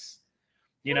with us.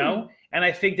 You know? And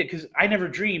I think that because I never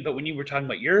dreamed, but when you were talking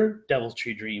about your Devil's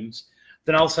Tree dreams,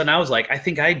 then all of a sudden I was like, I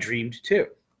think I dreamed too.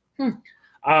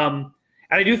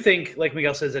 And I do think, like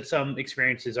Miguel says, that some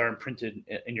experiences are imprinted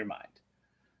in your mind,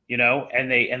 you know, and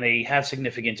they have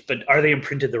significance, but are they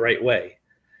imprinted the right way,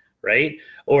 right?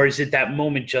 Or is it that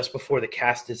moment just before the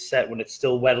cast is set when it's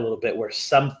still wet a little bit where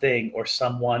something or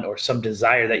someone or some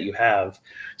desire that you have,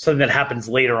 something that happens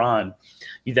later on,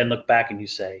 you then look back and you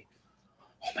say,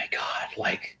 oh my God,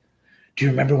 like, do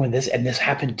you remember when this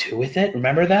happened too with it?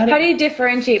 Remember that? How do you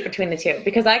differentiate between the two?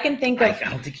 Because I can think of I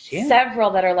don't think you can. several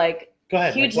that are like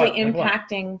hugely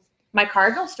impacting my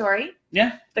cardinal story.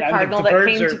 Yeah. The cardinal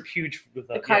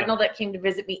that came to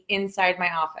visit me inside my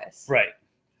office. Right.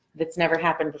 That's never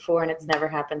happened before and it's never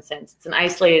happened since. It's an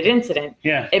isolated incident.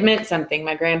 Yeah. It meant something.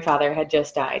 My grandfather had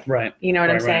just died. Right. You know what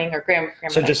I'm saying? Or grandmother.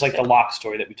 So just like the lock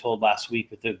story that we told last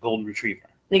week with the golden retriever.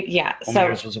 Yeah. Only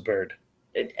yours was a bird.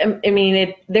 I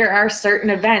mean, there are certain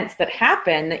events that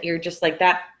happen that you're just like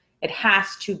that. It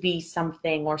has to be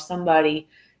something or somebody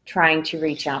trying to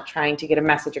reach out, trying to get a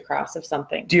message across of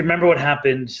something. Do you remember what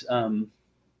happened? Do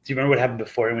you remember what happened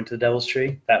before we went to the Devil's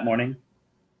Tree that morning?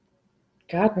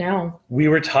 God, no. We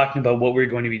were talking about what we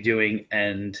were going to be doing,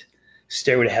 and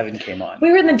Stairway to Heaven came on. We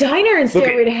were in the diner and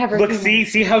Stairway to Heaven. Look,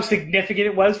 see how significant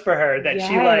it was for her that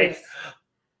she like.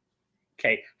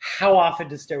 Okay, how often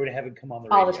does Stairway to Heaven come on the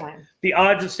radio? All the time. The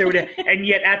odds of Stairway to Heaven, and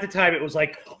yet at the time it was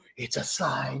like, oh, it's a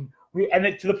sign. And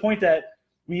then to the point that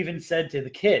we even said to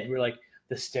the kid, we're like,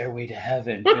 the Stairway to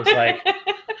Heaven. It was like,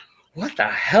 what the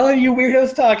hell are you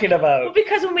weirdos talking about? Well,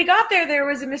 because when we got there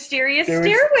was a mysterious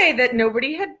stairway that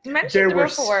nobody had mentioned before. There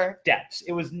were steps.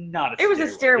 It was not a stairway. It was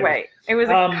a stairway. It was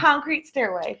a concrete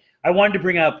stairway. I wanted to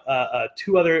bring up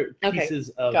two other pieces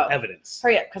of evidence.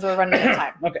 Hurry up, because we're running out of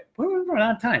time. Okay. We're running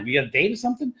out of time. You got a date or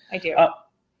something? I do.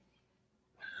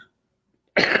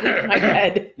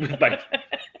 My bed.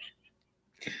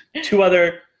 Two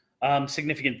other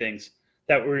significant things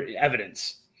that were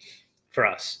evidence for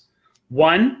us.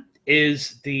 One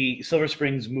is the Silver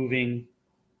Springs moving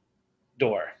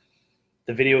door.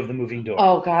 The video of the moving door.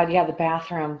 Oh, God, yeah, the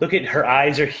bathroom. Look at her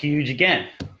eyes are huge again.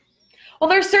 Well,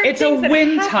 there's certain things that happen. It's a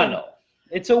wind tunnel.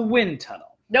 It's a wind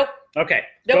tunnel. Nope. Okay,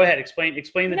 go ahead. Explain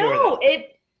the door. No,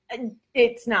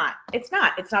 it's not. It's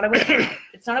not. It's not a wind tunnel.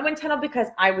 It's not a wind tunnel because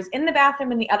I was in the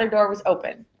bathroom and the other door was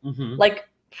open. Mm-hmm. Like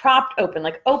propped open,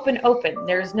 like open.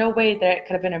 There's no way that it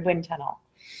could have been a wind tunnel.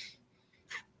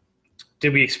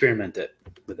 Did we experiment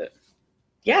with it?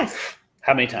 Yes.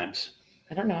 How many times?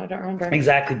 I don't know. I don't remember.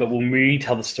 Exactly, but when we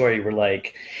tell the story, we're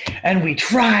like, and we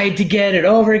tried to get it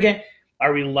over again.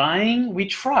 Are we lying? We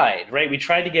tried, right? We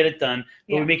tried to get it done,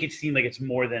 but we make it seem like it's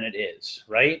more than it is,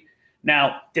 right?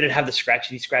 Now, did it have the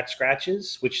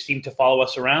scratches, which seem to follow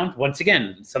us around? Once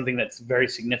again, something that's very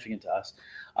significant to us.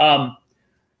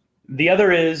 The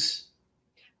other is...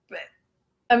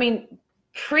 I mean,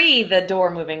 pre the door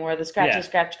moving, where the scratches,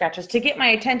 to get my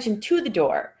attention to the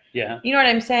door. Yeah. You know what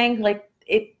I'm saying? Like,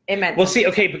 it meant... Well, see,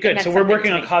 okay, but good. So we're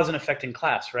working on cause and effect in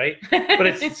class, right? But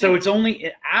it's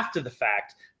only after the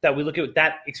fact that we look at what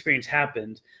that experience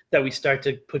happened that we start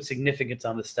to put significance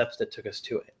on the steps that took us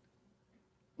to it.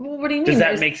 Well, what do you mean? Does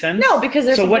that make sense? No, because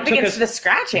there's significance to the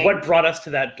scratching. What brought us to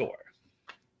that door?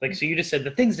 Like, so you just said the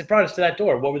things that brought us to that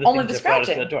door. What were the things that brought us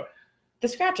to that door? The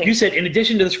scratching. You said in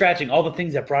addition to the scratching, all the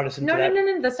things that brought us into that.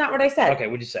 No. That's not what I said. Okay,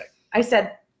 what'd you say? I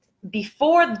said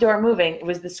before the door moving, it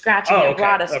was the scratching that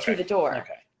brought us to the door.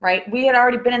 Okay. Right? We had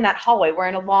already been in that hallway. We're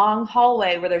in a long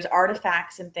hallway where there's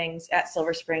artifacts and things at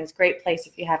Silver Springs. Great place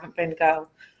if you haven't been to go.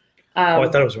 I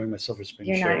thought I was wearing my Silver Springs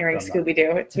shirt. You're not wearing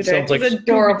Scooby-Doo. It's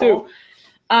adorable.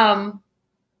 And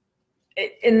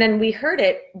then we heard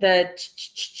it,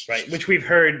 right, which we've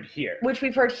heard here.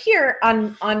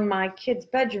 On my kid's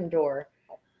bedroom door.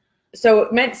 So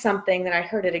it meant something that I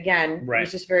heard it again. Right. It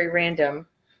was just very random.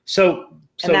 So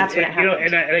and that's when it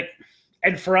happened.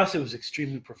 And for us, it was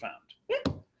extremely profound. Yeah.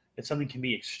 If something can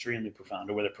be extremely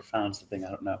profound, or whether profound's the thing, I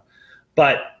don't know.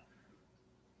 But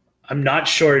I'm not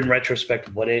sure in retrospect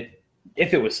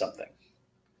if it was something.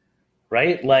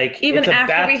 Right? Like even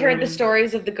after we heard the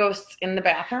stories of the ghosts in the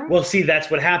bathroom? Well, see,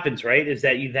 that's what happens, right? Is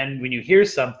that you then, when you hear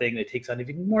something, it takes on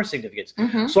even more significance.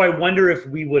 Mm-hmm. So I wonder if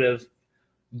we would have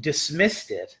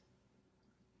dismissed it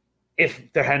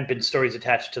if there hadn't been stories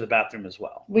attached to the bathroom as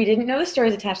well. We didn't know the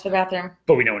stories attached to the bathroom.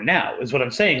 But we know it now, is what I'm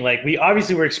saying. Like, we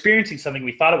obviously were experiencing something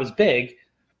we thought it was big,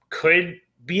 could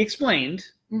be explained.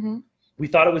 Mm-hmm. We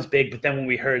thought it was big, but then when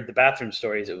we heard the bathroom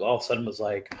stories, it all of a sudden was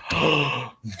like,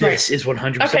 oh, this is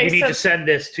 100%. Okay, we need to send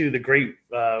this to the great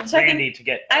Randy to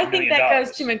get I think that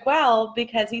goes to Miguel,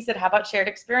 because he said, how about shared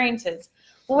experiences?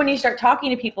 Well, when you start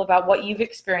talking to people about what you've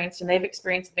experienced and they've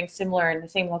experienced something similar in the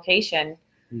same location,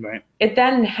 right, it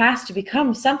then has to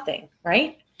become something,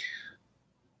 right?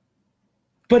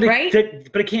 But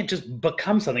it can't just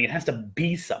become something. It has to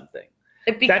be something.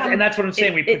 And that's what I'm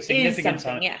saying. We put significance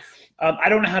on it. Yes. I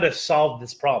don't know how to solve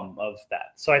this problem of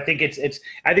that. So I think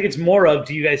it's more of,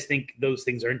 do you guys think those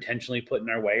things are intentionally put in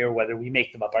our way, or whether we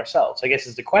make them up ourselves? I guess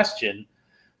is the question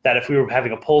that if we were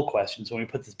having a poll question, so when we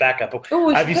put this back up,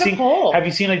 have you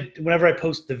seen like whenever I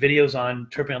post the videos on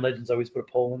Tripping on Legends, I always put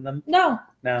a poll in them? No.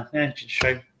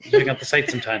 Check out the site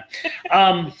sometime.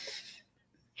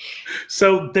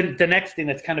 So the next thing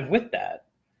that's kind of with that,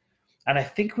 and I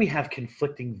think we have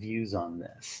conflicting views on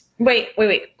this. Wait,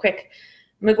 quick.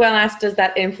 Miguel asked, does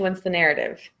that influence the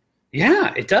narrative?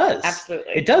 Yeah, it does.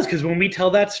 Absolutely. It does, because when we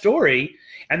tell that story,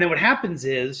 and then what happens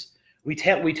is we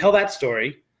tell that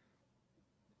story,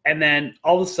 and then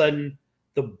all of a sudden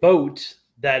the boat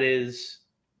that is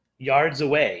yards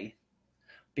away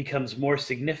becomes more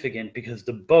significant because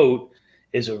the boat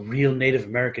is a real Native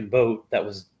American boat that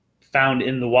was found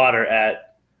in the water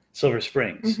at Silver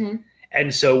Springs. Mm-hmm.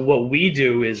 And so what we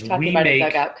do is we make a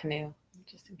dugout canoe.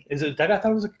 Just in case. Is it a dugout? I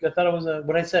thought it was a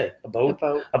what did I say? A boat?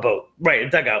 A boat. Right, a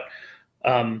dugout.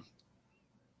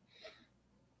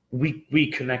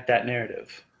 We connect that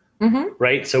narrative. Mm-hmm.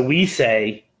 Right? So we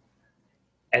say,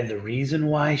 and the reason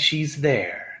why she's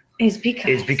there is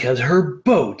because her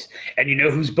boat, and you know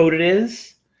whose boat it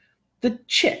is? The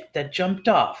chick that jumped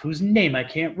off, whose name I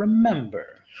can't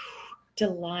remember.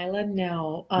 Delilah,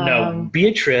 no. No,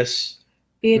 Beatrice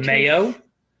Mayo.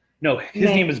 No, his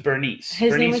name was Bernice.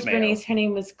 His name was Bernice. Her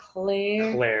name was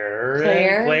Claire.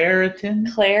 Claritin.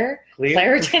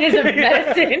 Claritin is a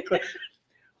medicine.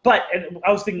 But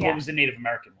I was thinking what was the Native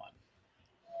American one.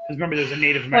 Because remember, there's a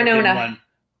Native American one.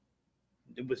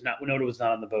 It was not. Winona was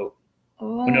not on the boat.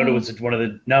 Oh. Winona was one of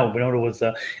the. No, Winona was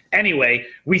the. Anyway,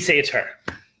 we say it's her.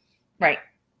 Right.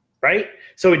 Right?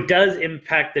 So it does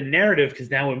impact the narrative because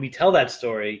now when we tell that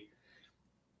story,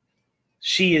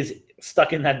 she is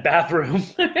stuck in that bathroom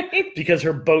because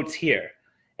her boat's here.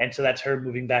 And so that's her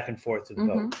moving back and forth to the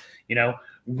boat. You know,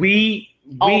 we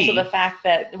also the fact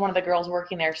that one of the girls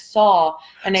working there saw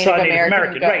a Native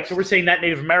American ghost. Right. So we're saying that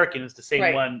Native American is the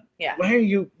same one. Yeah. Why are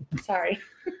you? Sorry.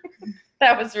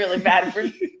 That was really bad for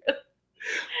you.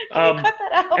 Cut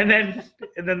that out. And then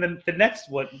the next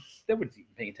one, they wouldn't even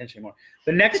paying attention anymore.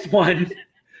 The next one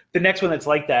that's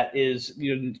like that is,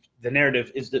 you know, the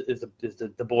narrative is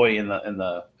the boy and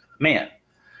the man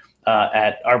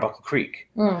at Arbuckle Creek,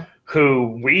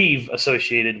 who we've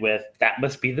associated with that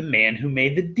must be the man who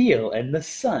made the deal and the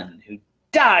son who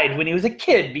died when he was a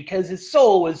kid because his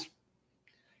soul was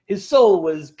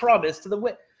promised to the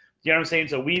witch. You know what I'm saying?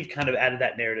 So we've kind of added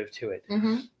that narrative to it.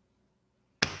 Mm-hmm.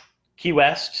 Key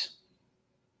West.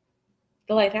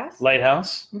 The lighthouse?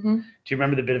 Mm-hmm. Do you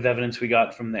remember the bit of evidence we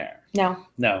got from there?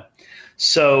 No.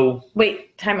 So...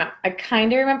 Wait, time out. I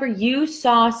kind of remember you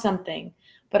saw something,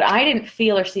 but I didn't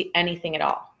feel or see anything at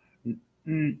all.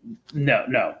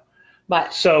 No.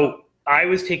 But so I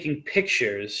was taking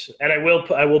pictures, and I will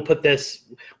put this...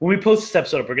 When we post this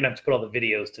episode up, we're going to have to put all the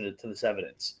videos to this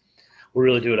evidence. We'll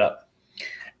really do it up.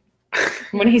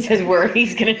 When he says we're,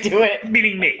 he's going to do it.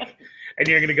 Meaning me. And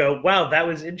you're going to go, wow, that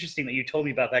was interesting that you told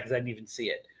me about that because I didn't even see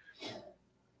it.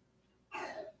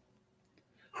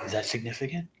 Is that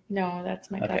significant? No, that's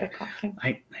my daughter coughing.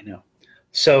 I know.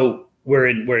 So we're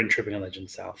in Tripping on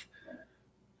Legends South.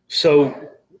 So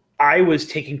I was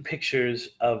taking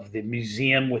pictures of the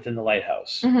museum within the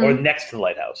lighthouse or next to the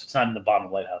lighthouse. It's not in the bottom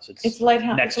of the lighthouse. It's the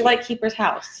lighthouse. It's the lightkeeper's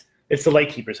house. It's the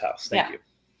lightkeeper's house. Thank you.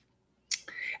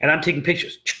 And I'm taking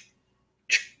pictures.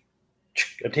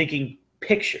 I'm taking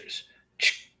pictures.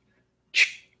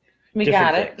 We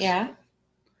got it. Things. Yeah.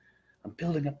 I'm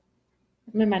building up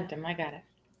momentum. I got it.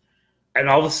 And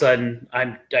all of a sudden,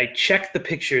 I check the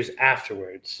pictures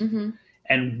afterwards,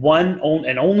 and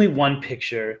only one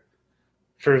picture,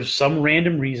 for some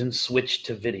random reason, switched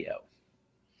to video.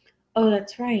 Oh,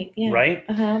 that's right. Yeah. Right.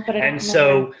 But I don't remember.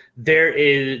 So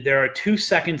there are 2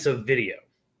 seconds of video.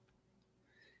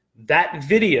 That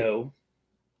video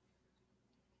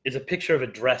is a picture of a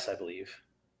dress, I believe,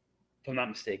 if I'm not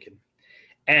mistaken.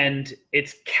 And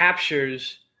it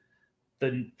captures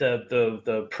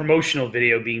the promotional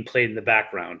video being played in the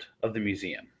background of the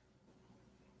museum.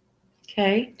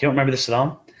 Okay. You don't remember this at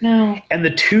all? No. And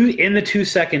in the 2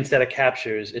 seconds that it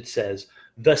captures, it says,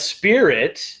 the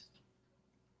spirit.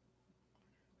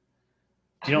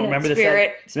 Do you don't remember this?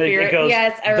 Spirit. It goes,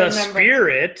 yes, I remember. The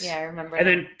spirit. Yeah, I remember. And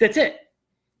then that's it.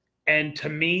 And to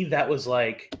me, that was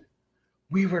like,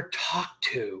 we were talked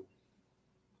to.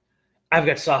 I've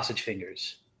got sausage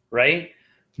fingers, right?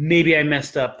 Maybe I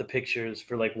messed up the pictures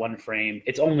for like one frame.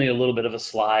 It's only a little bit of a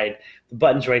slide. The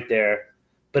button's right there,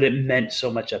 but it meant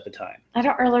so much at the time. I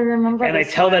don't really remember. And I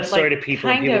tell that story to people,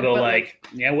 and people go like,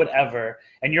 yeah, whatever.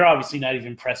 And you're obviously not even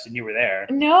impressed, and you were there.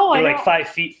 No, you're like 5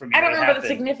 feet from me. I don't remember the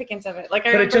significance of it. Like I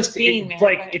remember being there.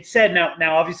 Like it said.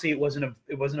 Now, obviously, it wasn't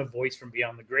a voice from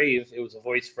beyond the grave. It was a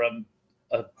voice from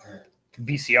a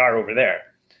VCR over there.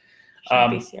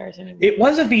 VCRs anymore. It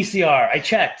was a VCR. I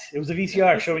checked. It was a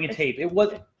VCR showing a tape. It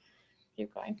was.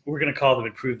 Keep going. We're going to call them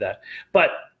and prove that.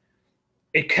 But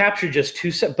it captured just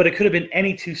 2 seconds. But it could have been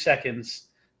any 2 seconds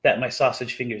that my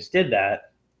sausage fingers did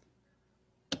that.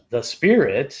 The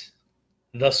spirit.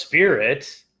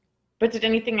 But did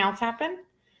anything else happen?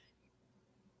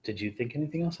 Did you think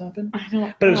anything else happened? I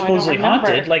don't. But it was supposedly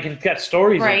haunted. Like, it's got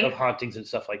stories right. of hauntings and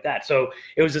stuff like that. So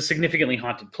it was a significantly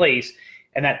haunted place.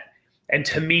 And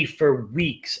to me, for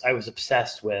weeks, I was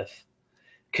obsessed with,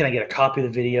 can I get a copy of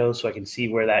the video so I can see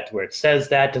where it says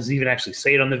that? Does it even actually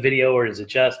say it on the video, or is it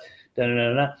just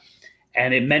da-da-da-da?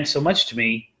 And it meant so much to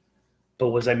me, but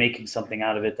was I making something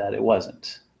out of it that it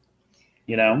wasn't?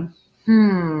 You know?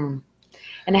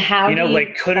 And how do you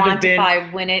like, could it have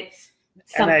been when it's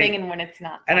something and when it's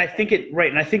not something? And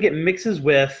I think it mixes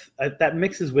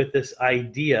with this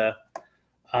idea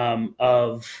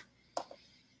of,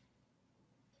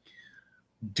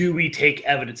 do we take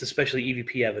evidence, especially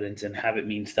EVP evidence, and have it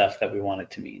mean stuff that we want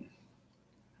it to mean?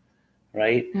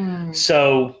 Right?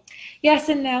 So yes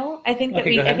and no. I think that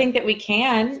we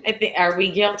can. Are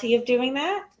we guilty of doing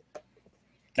that?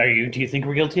 Do you think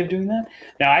we're guilty of doing that?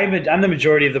 Now, I'm the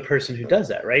majority of the person who does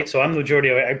that, right? So I'm the majority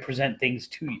of I present things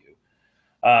to you,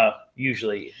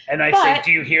 usually. And I say,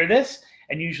 do you hear this?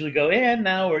 And usually go,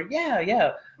 no, or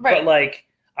yeah. Right. But like,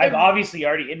 I've obviously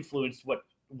already influenced what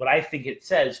I think it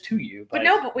says to you.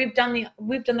 But we've done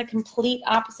the complete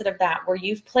opposite of that, where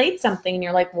you've played something and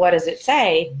you're like, what does it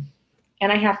say?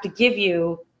 And I have to give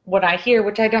you what I hear,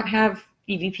 which I don't have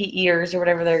EVP ears or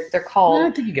whatever they're called. Well,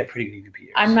 I think you get pretty good EVP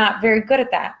ears. I'm not very good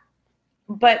at that.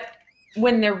 But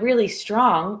when they're really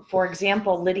strong, for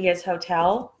example, Lydia's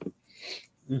Hotel,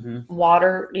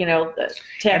 water,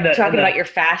 talking about your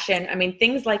fashion. I mean,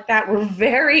 things like that were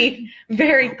very,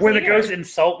 very clear. When the ghosts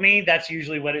insult me, that's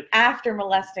usually what it... After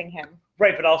molesting him.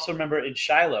 Right, but also remember in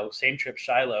Shiloh, same trip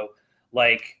Shiloh,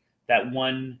 like that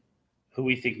one who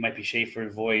we think might be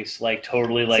Schaefer's voice, like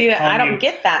totally like... See, I don't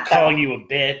get that, though. Calling you a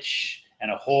bitch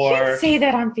and a whore. You can't say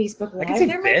that on Facebook Live. I can say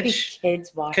there bitch, might be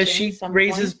kids watching. Because she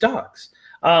raises dogs.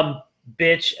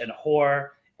 Bitch and whore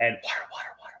and water.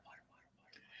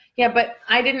 Yeah, but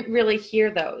I didn't really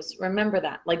hear those. Remember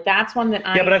that. Like, that's one that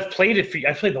I... Yeah, but I've played it for you.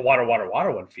 I've played the water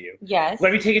one for you. Yes.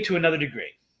 Let me take it to another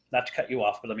degree. Not to cut you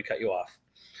off, but let me cut you off.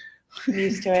 I'm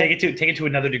used to it. Take it to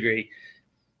another degree.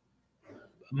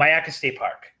 Mayaca State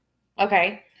Park.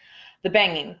 Okay. The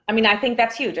banging. I mean, I think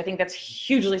that's huge. I think that's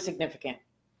hugely significant.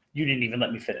 You didn't even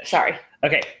let me finish. Sorry.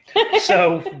 Okay.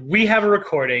 So we have a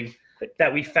recording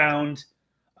that we found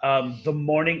the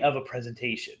morning of a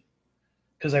presentation,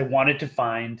 because I wanted to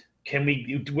find,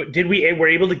 were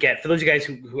able to get, for those of you guys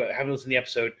who haven't listened to the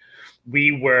episode,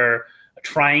 we were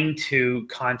trying to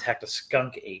contact a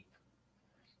skunk ape.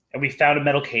 And we found a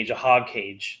metal cage, a hog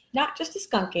cage. Not just a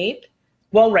skunk ape.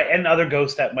 Well, right, and other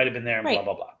ghosts that might have been there and right. blah,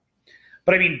 blah, blah.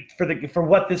 But I mean, for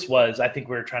what this was, I think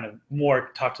we were trying to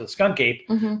more talk to the skunk ape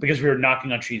because we were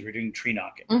knocking on trees. We were doing tree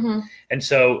knocking. And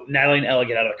so Natalie and Ella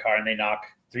get out of the car and they knock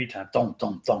 3 times. Dum,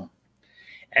 dum, dum.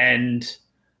 And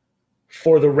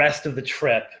for the rest of the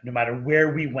trip, no matter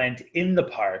where we went in the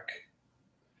park,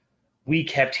 we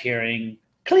kept hearing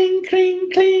cling, cling,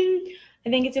 cling. I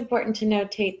think it's important to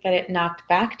notate that it knocked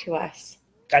back to us.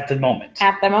 At the moment.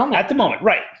 At the moment.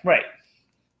 Right.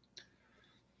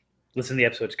 Listen, the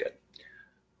episode's good.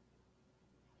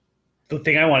 The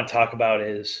thing I want to talk about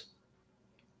is,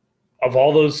 of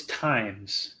all those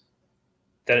times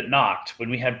that it knocked, when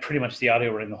we had pretty much the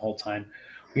audio running the whole time,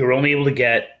 we were only able to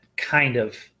get kind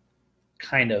of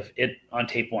it on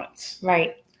tape once.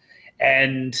 Right.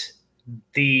 And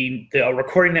the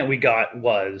recording that we got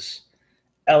was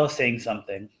Ella saying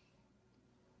something,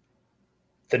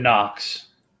 the knocks,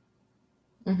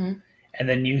 and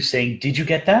then you saying, "Did you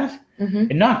get that?"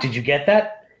 And knock, "Did you get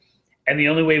that?" And the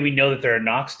only way we know that there are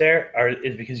knocks there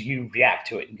is because you react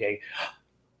to it and go,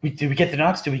 "Did we get the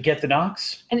knocks? Did we get the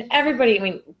knocks?" And everybody, I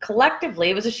mean,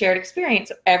 collectively, it was a shared experience.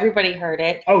 So everybody heard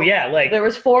it. Oh yeah, like there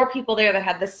was 4 people there that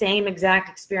had the same exact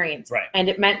experience, right? And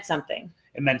it meant something.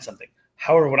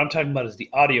 However, what I'm talking about is the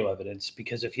audio evidence,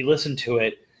 because if you listen to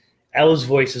it, Ella's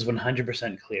voice is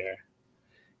 100% clear.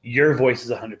 Your voice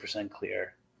is 100%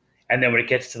 clear. And then when it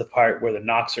gets to the part where the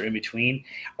knocks are in between,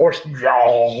 or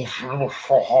oh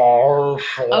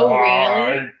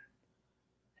really?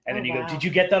 And then you go, "Did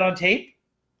you get that on tape?"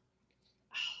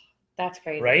 That's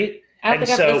crazy, right? I have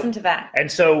to listen to that. And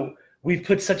so we've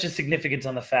put such a significance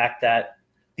on the fact that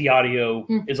the audio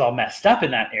is all messed up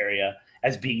in that area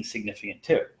as being significant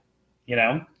too.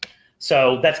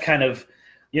 So that's kind of,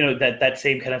 that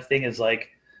same kind of thing is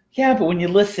like, yeah, but when you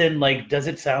listen, like, does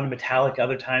it sound metallic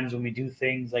other times when we do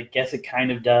things? I guess it kind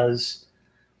of does.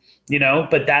 You know,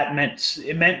 but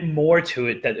it meant more to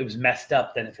it that it was messed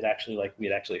up than if it actually like we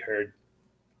had actually heard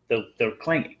the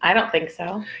clanging. I don't think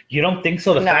so. You don't think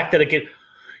so? The fact that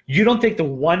you don't think the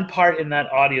one part in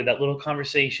that audio, that little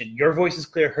conversation, your voice is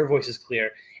clear, her voice is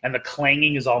clear, and the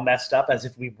clanging is all messed up as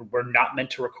if we were not meant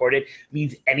to record it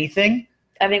means anything?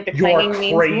 I think the clanging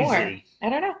means more. I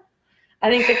don't know. I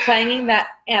think the clanging that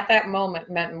at that moment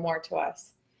meant more to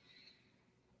us.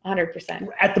 100%.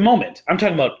 At the moment. I'm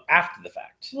talking about after the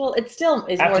fact. Well, it still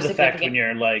is after more the significant fact when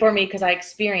you're like, for me because I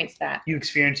experienced that. You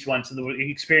experienced once, and the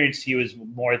experience to you is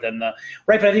more than the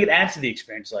right. But I think it adds to the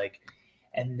experience. Like,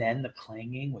 and then the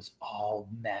clanging was all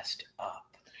messed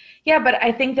up. Yeah, but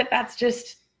I think that's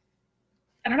just.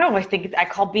 I don't know. I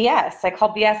call BS.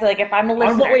 Like if I'm a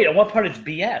listener. On what part is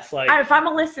BS? Like if I'm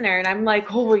a listener and I'm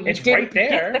like, oh, well, you didn't right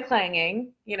there. Get the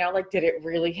clanging. You know, like did it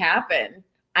really happen?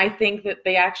 I think that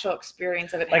the actual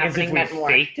experience of it like happening meant more.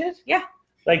 Faked it? Yeah.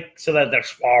 Like so that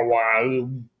there's wow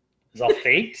is all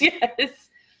faked? Yes.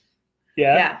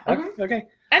 Yeah. Mm-hmm. Okay.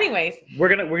 Anyways, we're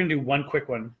gonna do one quick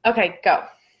one. Okay, go.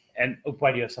 And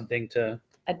why do you have something to?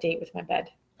 A date with my bed.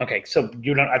 Okay, so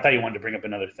I thought you wanted to bring up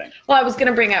another thing. Well, I was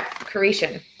gonna bring up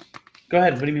Creation. Go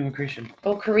ahead. What do you mean with Creation?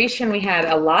 Well, Creation, we had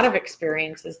a lot of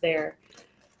experiences there,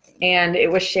 and it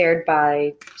was shared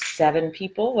by 7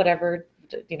 people, whatever.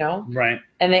 You know, right?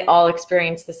 And they all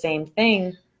experienced the same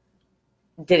thing.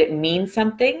 Did it mean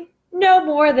something? No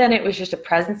more than it was just a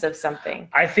presence of something.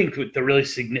 I think with the really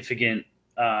significant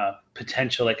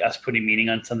potential, like us putting meaning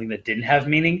on something that didn't have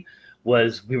meaning,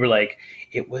 was we were like,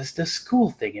 it was the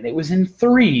school thing, and it was in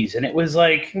 3s, and it was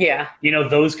like, you know,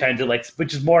 those kinds of like,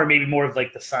 which is maybe more of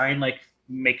like the sign, like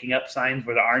making up signs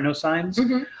where there are no signs.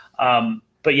 Mm-hmm.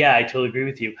 But yeah, I totally agree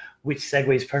with you, which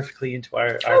segues perfectly into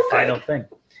our final thing.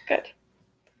 Good.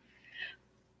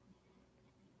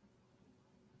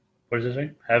 What does it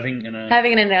say? Having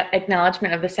an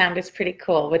acknowledgement of the sound is pretty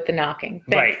cool with the knocking.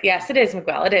 Thanks. Right. Yes, it is,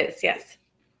 Miguel. It is. Yes.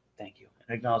 Thank you.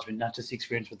 An acknowledgement, not just the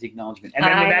experience, but the acknowledgement. And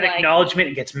then when that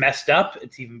acknowledgement gets messed up,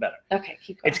 it's even better. Okay,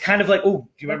 keep going. It's kind of like, do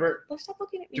you remember? Let's stop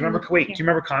looking at me. Do you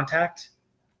remember Contact?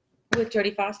 With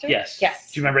Jodie Foster? Yes.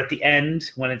 Yes. Do you remember at the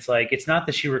end when it's like, it's not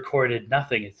that she recorded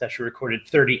nothing, it's that she recorded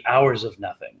 30 hours of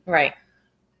nothing. Right.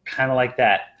 Kind of like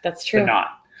that. That's true. But not.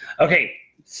 Okay,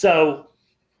 so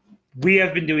we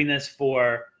have been doing this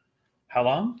for how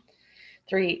long?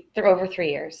 Over 3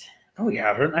 years. Oh, yeah.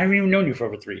 I haven't even known you for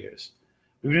over 3 years.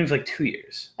 We've been doing it for like 2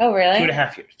 years. Oh, really?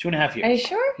 2.5 years. 2.5 years. Are you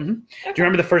sure? Mm-hmm. Okay. Do you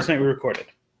remember the first night we recorded?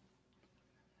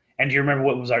 And do you remember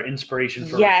what was our inspiration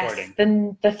for recording?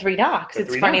 Yes, the 3 knocks.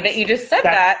 It's funny that you just said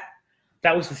that.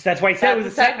 That's why I said it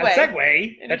was a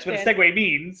segue. That's what a segue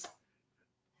means.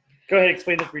 Go ahead,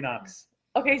 explain the 3 knocks.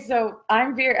 Okay, so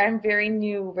I'm very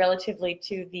new relatively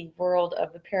to the world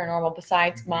of the paranormal.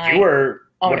 Besides my you were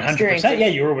own 100%. experiences. Yeah,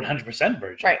 you were 100%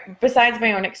 virgin. Right. Besides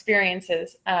my own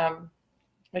experiences,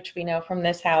 which we know from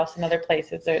this house and other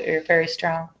places are very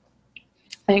strong.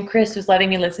 And Crist was letting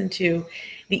me listen to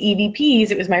the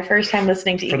EVPs. It was my first time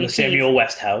listening to EVPs. From the Samuel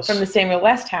West house. From the Samuel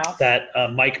West house. That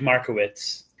Mike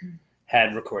Markowitz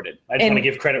had recorded. I just want to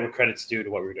give credit where credit's due to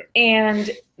what we were doing.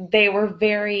 And they were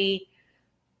very,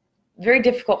 very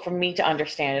difficult for me to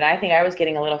understand it. I think I was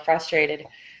getting a little frustrated.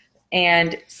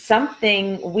 And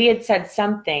we had said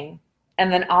something,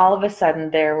 and then all of a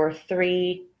sudden there were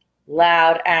 3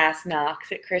 loud ass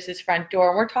knocks at Chris's front door.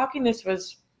 And we're talking, this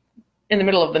was in the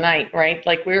middle of the night, right?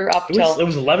 Like we were up till... It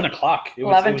was 11 o'clock.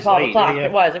 12 o'clock. Yeah.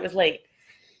 It was late.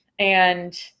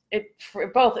 And it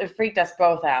freaked us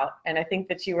both out. And I think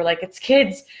that you were like, it's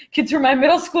kids. Kids from my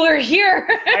middle school are here.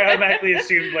 I automatically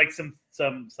assumed like some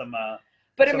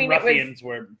but I mean, ruffians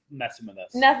were messing with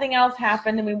us. Nothing else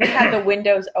happened. I mean, we had the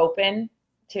windows open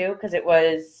too because it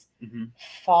was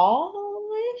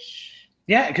fallish.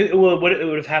 Yeah, it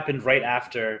would have happened right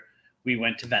after we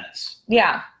went to Venice.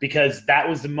 Yeah. Because that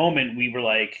was the moment we were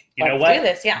like, Let's know what? do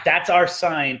this, yeah. That's our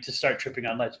sign to start tripping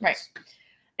on legends. Right.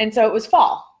 And so it was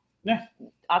fall. Yeah.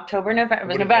 October, November. It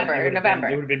was November.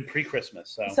 It would have been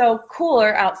pre-Christmas. So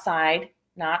cooler outside,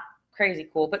 not crazy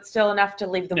cool, but still enough to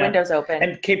leave the windows open.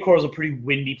 And Cape Coral's a pretty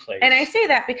windy place. And I say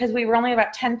that because we were only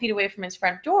about 10 feet away from his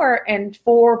front door, and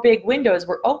 4 big windows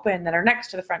were open that are next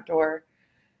to the front door.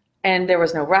 And there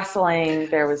was no rustling.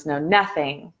 There was no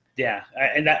nothing. Yeah.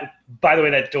 And that, by the way,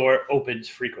 that door opens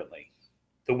frequently.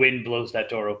 The wind blows that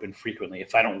door open frequently.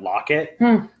 If I don't lock it,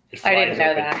 it flies I didn't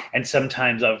know open. that. And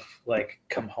sometimes I've like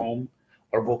come home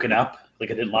or woken up, like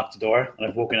I didn't lock the door, and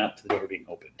I've woken up to the door being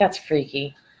open. That's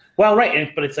freaky. Well, right.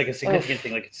 But it's like a significant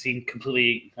thing. Like it seemed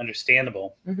completely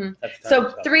understandable. Mm-hmm.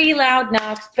 So 3 loud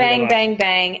knocks, bang, bang,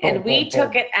 bang. And we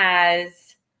took it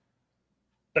as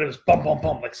but it was boom, boom,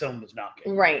 boom, like someone was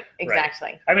knocking. Right, exactly.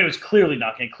 Right? I mean, it was clearly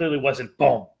knocking. It clearly wasn't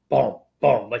boom, boom,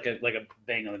 boom, like a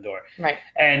bang on the door. Right.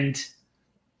 And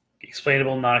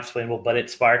explainable, not explainable, but it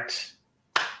sparked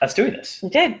us doing this.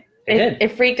 It did.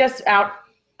 It freaked us out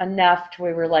enough to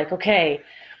where we were like, okay.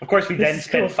 Of course, we then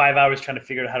spent 5 hours trying to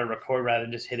figure out how to record rather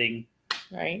than just hitting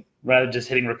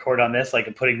record on this, like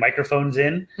and putting microphones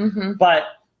in. Mm-hmm. But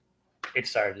it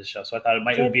started the show, so I thought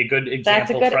it would be a good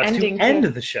example for us to end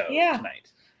the show tonight.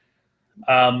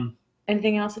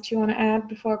 Anything else that you want to add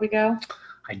before we go?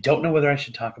 I don't know whether I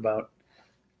should talk about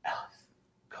Ella's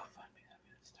GoFundMe. I'm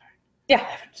going to start. Yeah, I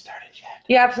haven't started yet.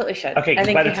 You absolutely should. Okay, because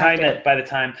by the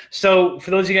time, so for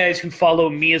those of you guys who follow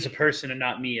me as a person and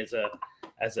not me as a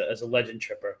legend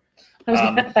tripper, I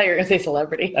thought you were going to say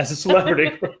celebrity. As a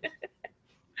celebrity,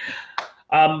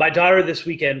 my daughter this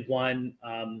weekend won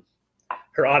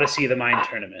her Odyssey of the Mind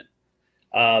tournament.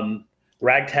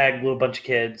 Ragtag little bunch of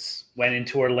kids went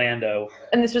into Orlando.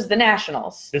 And this was the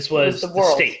Nationals. This was the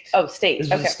world. State. Oh, State. This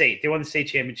was the State. They won the state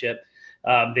championship.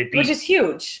 They beat, which is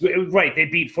huge. Right. They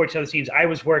beat 14 other teams. I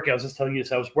was just telling you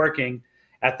this. I was working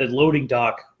at the loading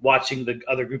dock watching the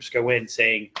other groups go in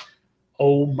saying,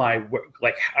 oh my word,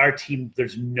 like our team,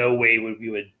 there's no way we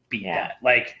would beat that.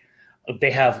 Like they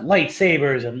have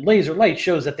lightsabers and laser light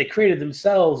shows that they created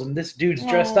themselves. And this dude's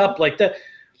dressed up like that.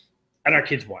 And our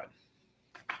kids won.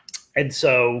 And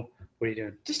so, what are you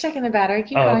doing? Just checking the battery.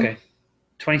 Keep going. Okay.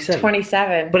 27.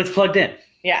 27. But it's plugged in.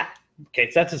 Yeah.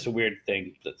 Okay, so that's just a weird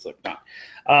thing. That's like I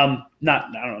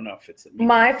don't know if it's.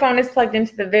 My phone is plugged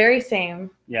into the very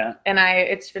same. Yeah. And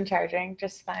it's been charging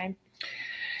just fine.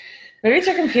 Maybe it's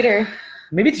your computer.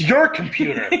 Maybe it's your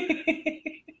computer.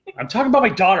 I'm talking about my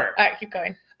daughter. All right, keep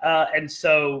going. And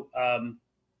so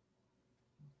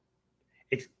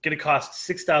it's going to cost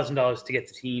 $6,000 to get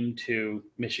the team to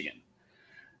Michigan.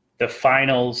 The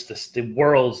finals, the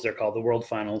Worlds, they're called, the World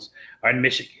Finals, are in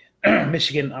Michigan.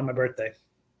 Michigan on my birthday.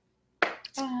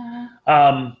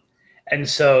 And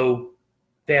so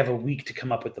they have a week to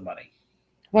come up with the money.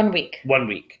 1 week. 1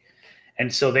 week.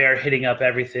 And so they are hitting up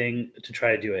everything to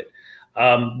try to do it.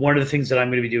 One of the things that I'm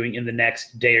going to be doing in the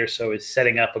next day or so is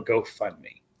setting up a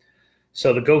GoFundMe.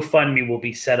 So the GoFundMe will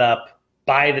be set up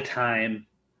by the time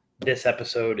this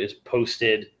episode is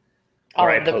posted. All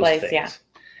over the place, yeah.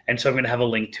 And so I'm going to have a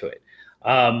link to it.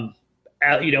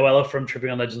 Ella from Tripping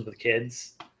on Legends with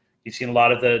Kids. You've seen a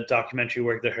lot of the documentary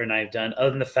work that her and I have done, other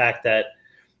than the fact that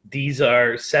these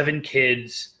are 7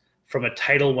 kids from a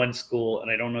Title I school.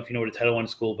 And I don't know if you know what a Title I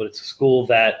school, but it's a school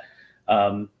that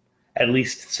at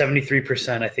least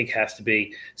 73%, I think, has to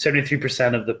be,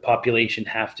 73% of the population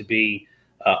have to be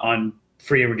on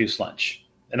free and reduced lunch.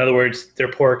 In other words,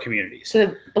 they're poor communities.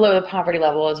 So below the poverty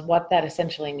level is what that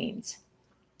essentially means.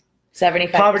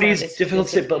 75%. Poverty is difficult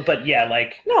to say, but yeah,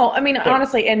 like. No, I mean,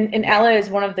 honestly, and Ella is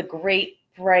one of the great,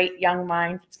 bright young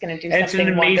minds that's going to do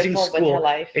something wonderful with her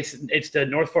life. It's the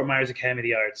North Fort Myers Academy of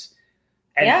the Arts.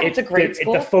 And it's a great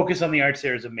school. The focus on the arts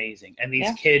there is amazing. And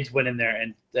these kids went in there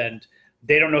and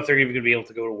they don't know if they're even going to be able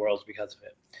to go to Worlds because of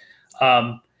it.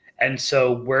 And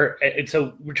so we're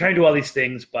trying to do all these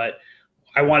things, but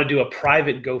I want to do a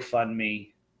private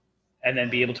GoFundMe and then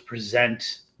be able to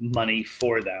present money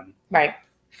for them. Right.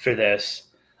 For this.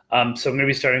 So I'm going to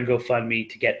be starting GoFundMe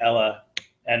to get Ella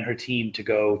and her team to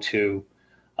go to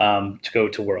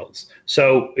Worlds.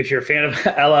 So if you're a fan of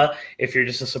Ella, if you're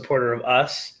just a supporter of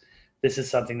us, this is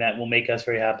something that will make us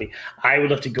very happy. I would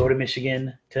love to go to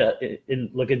Michigan to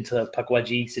look into the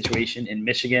Pukwudgie situation in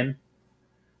Michigan.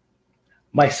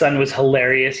 My son was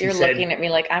hilarious. You're looking at me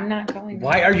like, I'm not going.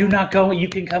 Why are you not going? You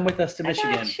can come with us to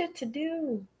Michigan. I got shit to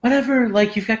do. Whatever.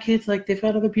 Like, you've got kids. Like, they've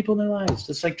got other people in their lives.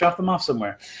 Just, like, drop them off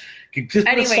somewhere. Just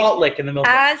put a salt lick in the middle.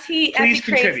 As he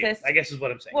creates this, I guess is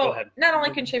what I'm saying. Well, go ahead. Not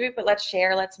only contribute, but let's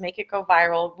share. Let's make it go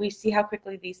viral. We see how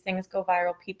quickly these things go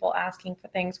viral. People asking for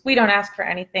things. We don't ask for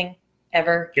anything.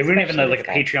 Ever. Yeah, we don't even have like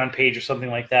a Patreon page or something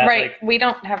like that. Right. We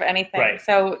don't have anything. Right.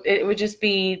 So it would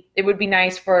be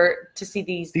nice to see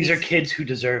these. These are kids who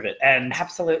deserve it. And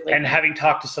absolutely. And having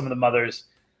talked to some of the mothers,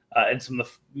 and some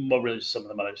of the mothers,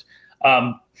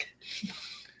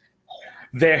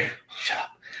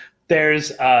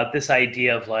 there's this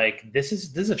idea of like, this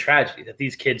is a tragedy that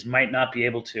these kids might not be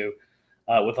able to,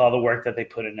 with all the work that they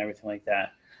put in and everything like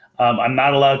that. I'm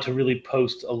not allowed to really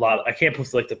post a lot. I can't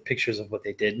post like the pictures of what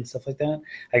they did and stuff like that.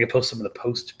 I can post some of the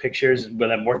post pictures when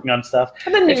I'm working on stuff.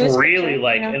 It's really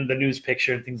in the news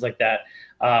picture and things like that.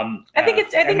 I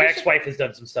think my ex-wife has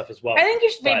done some stuff as well. I think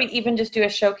you should maybe even just do a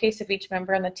showcase of each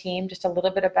member on the team, just a little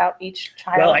bit about each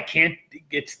child. Well, I can't.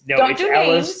 It's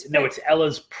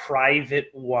Ella's private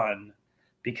one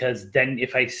because then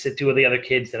if I do with the other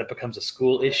kids, then it becomes a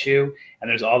school issue, and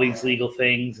there's all these legal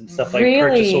things and stuff like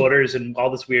purchase orders and all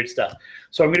this weird stuff.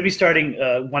 So I'm going to be starting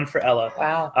one for Ella.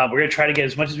 Wow. We're going to try to get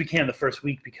as much as we can the first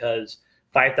week because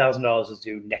 $5,000 is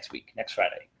due next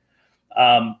Friday.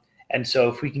 And so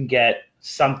if we can get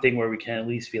something where we can at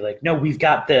least be like, no, we've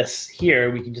got this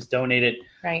here, we can just donate it.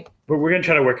 Right. But we're going to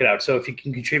try to work it out. So if you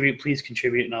can contribute, please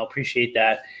contribute, and I'll appreciate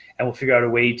that. And we'll figure out a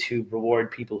way to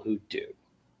reward people who do.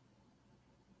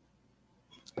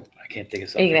 I can't think of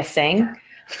something. Are you going to sing?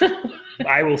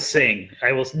 I will sing.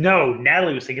 No,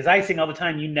 Natalie will sing, because I sing all the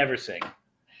time. You never sing.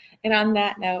 And on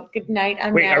that note, good night.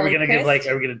 I'm Wait, Natalie. Are we going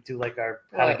to do our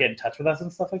how to get in touch with us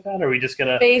and stuff like that? Or are we just going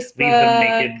to leave them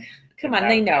naked? Come on,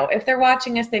 they know. If they're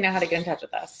watching us, they know how to get in touch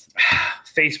with us.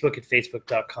 Facebook at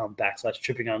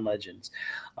facebook.com/trippingonlegends.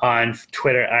 On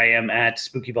Twitter, I am at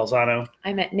Spooky Balzano.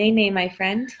 I'm at Nene, my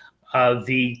friend.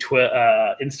 The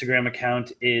Instagram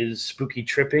account is Spooky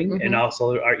Tripping, and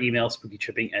also our email,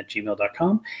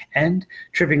 spookytripping@gmail.com. And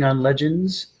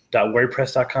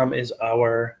trippingonlegends.wordpress.com is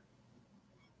our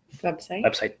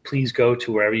website. Please go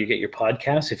to wherever you get your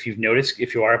podcasts. If you've noticed,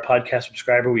 if you are a podcast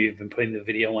subscriber, we've been putting the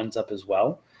video ones up as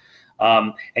well.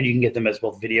 And you can get them as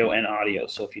both video and audio.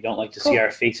 So if you don't like to see our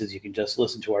faces, you can just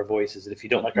listen to our voices. And if you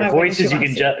don't like our voices, you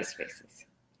can just...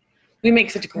 We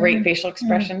make such great facial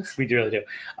expressions. We really do.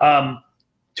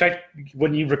 Try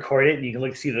when you record it and you can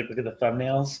look at the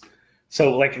thumbnails.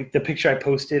 So like the picture I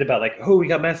posted about like, oh, we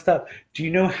got messed up. Do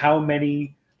you know how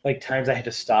many times I had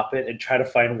to stop it and try to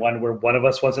find one where one of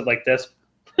us wasn't like this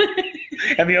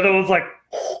and the other one's like,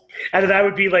 and then I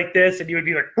would be like this and you would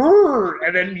be like,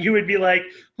 and then you would be like,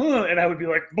 and I would be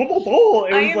like, blah, blah, blah.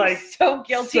 It was so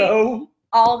guilty.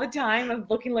 All the time of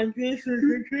looking like this.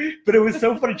 But it was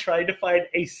so funny trying to find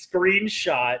a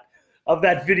screenshot of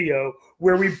that video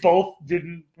where we both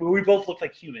looked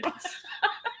like humans.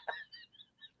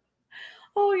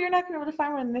 Oh, you're not going to be able to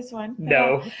find one in this one.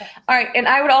 No. All right. And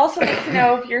I would also like to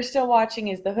know if you're still watching,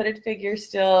 is the hooded figure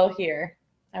still here?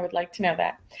 I would like to know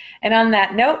that. And on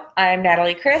that note, I'm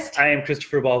Natalie Crist. I am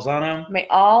Christopher Balzano. May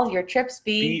all your trips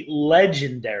be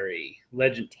legendary.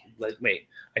 Wait,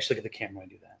 I should look at the camera and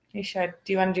do that. You should.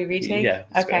 Do you want to do retake? Yeah.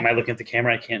 Okay. Am I looking at the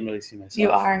camera? I can't really see myself.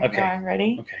 You are. Okay. You are.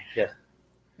 Ready? Okay. Yeah.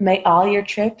 May all your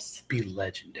trips be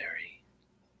legendary.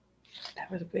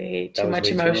 That was way too much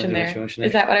emotion there.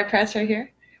 Is that what I pressed right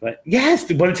here? What?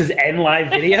 Yes. When it says end live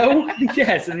video.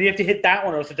 Yes. And then you have to hit that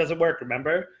one or else it doesn't work.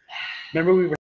 Remember we were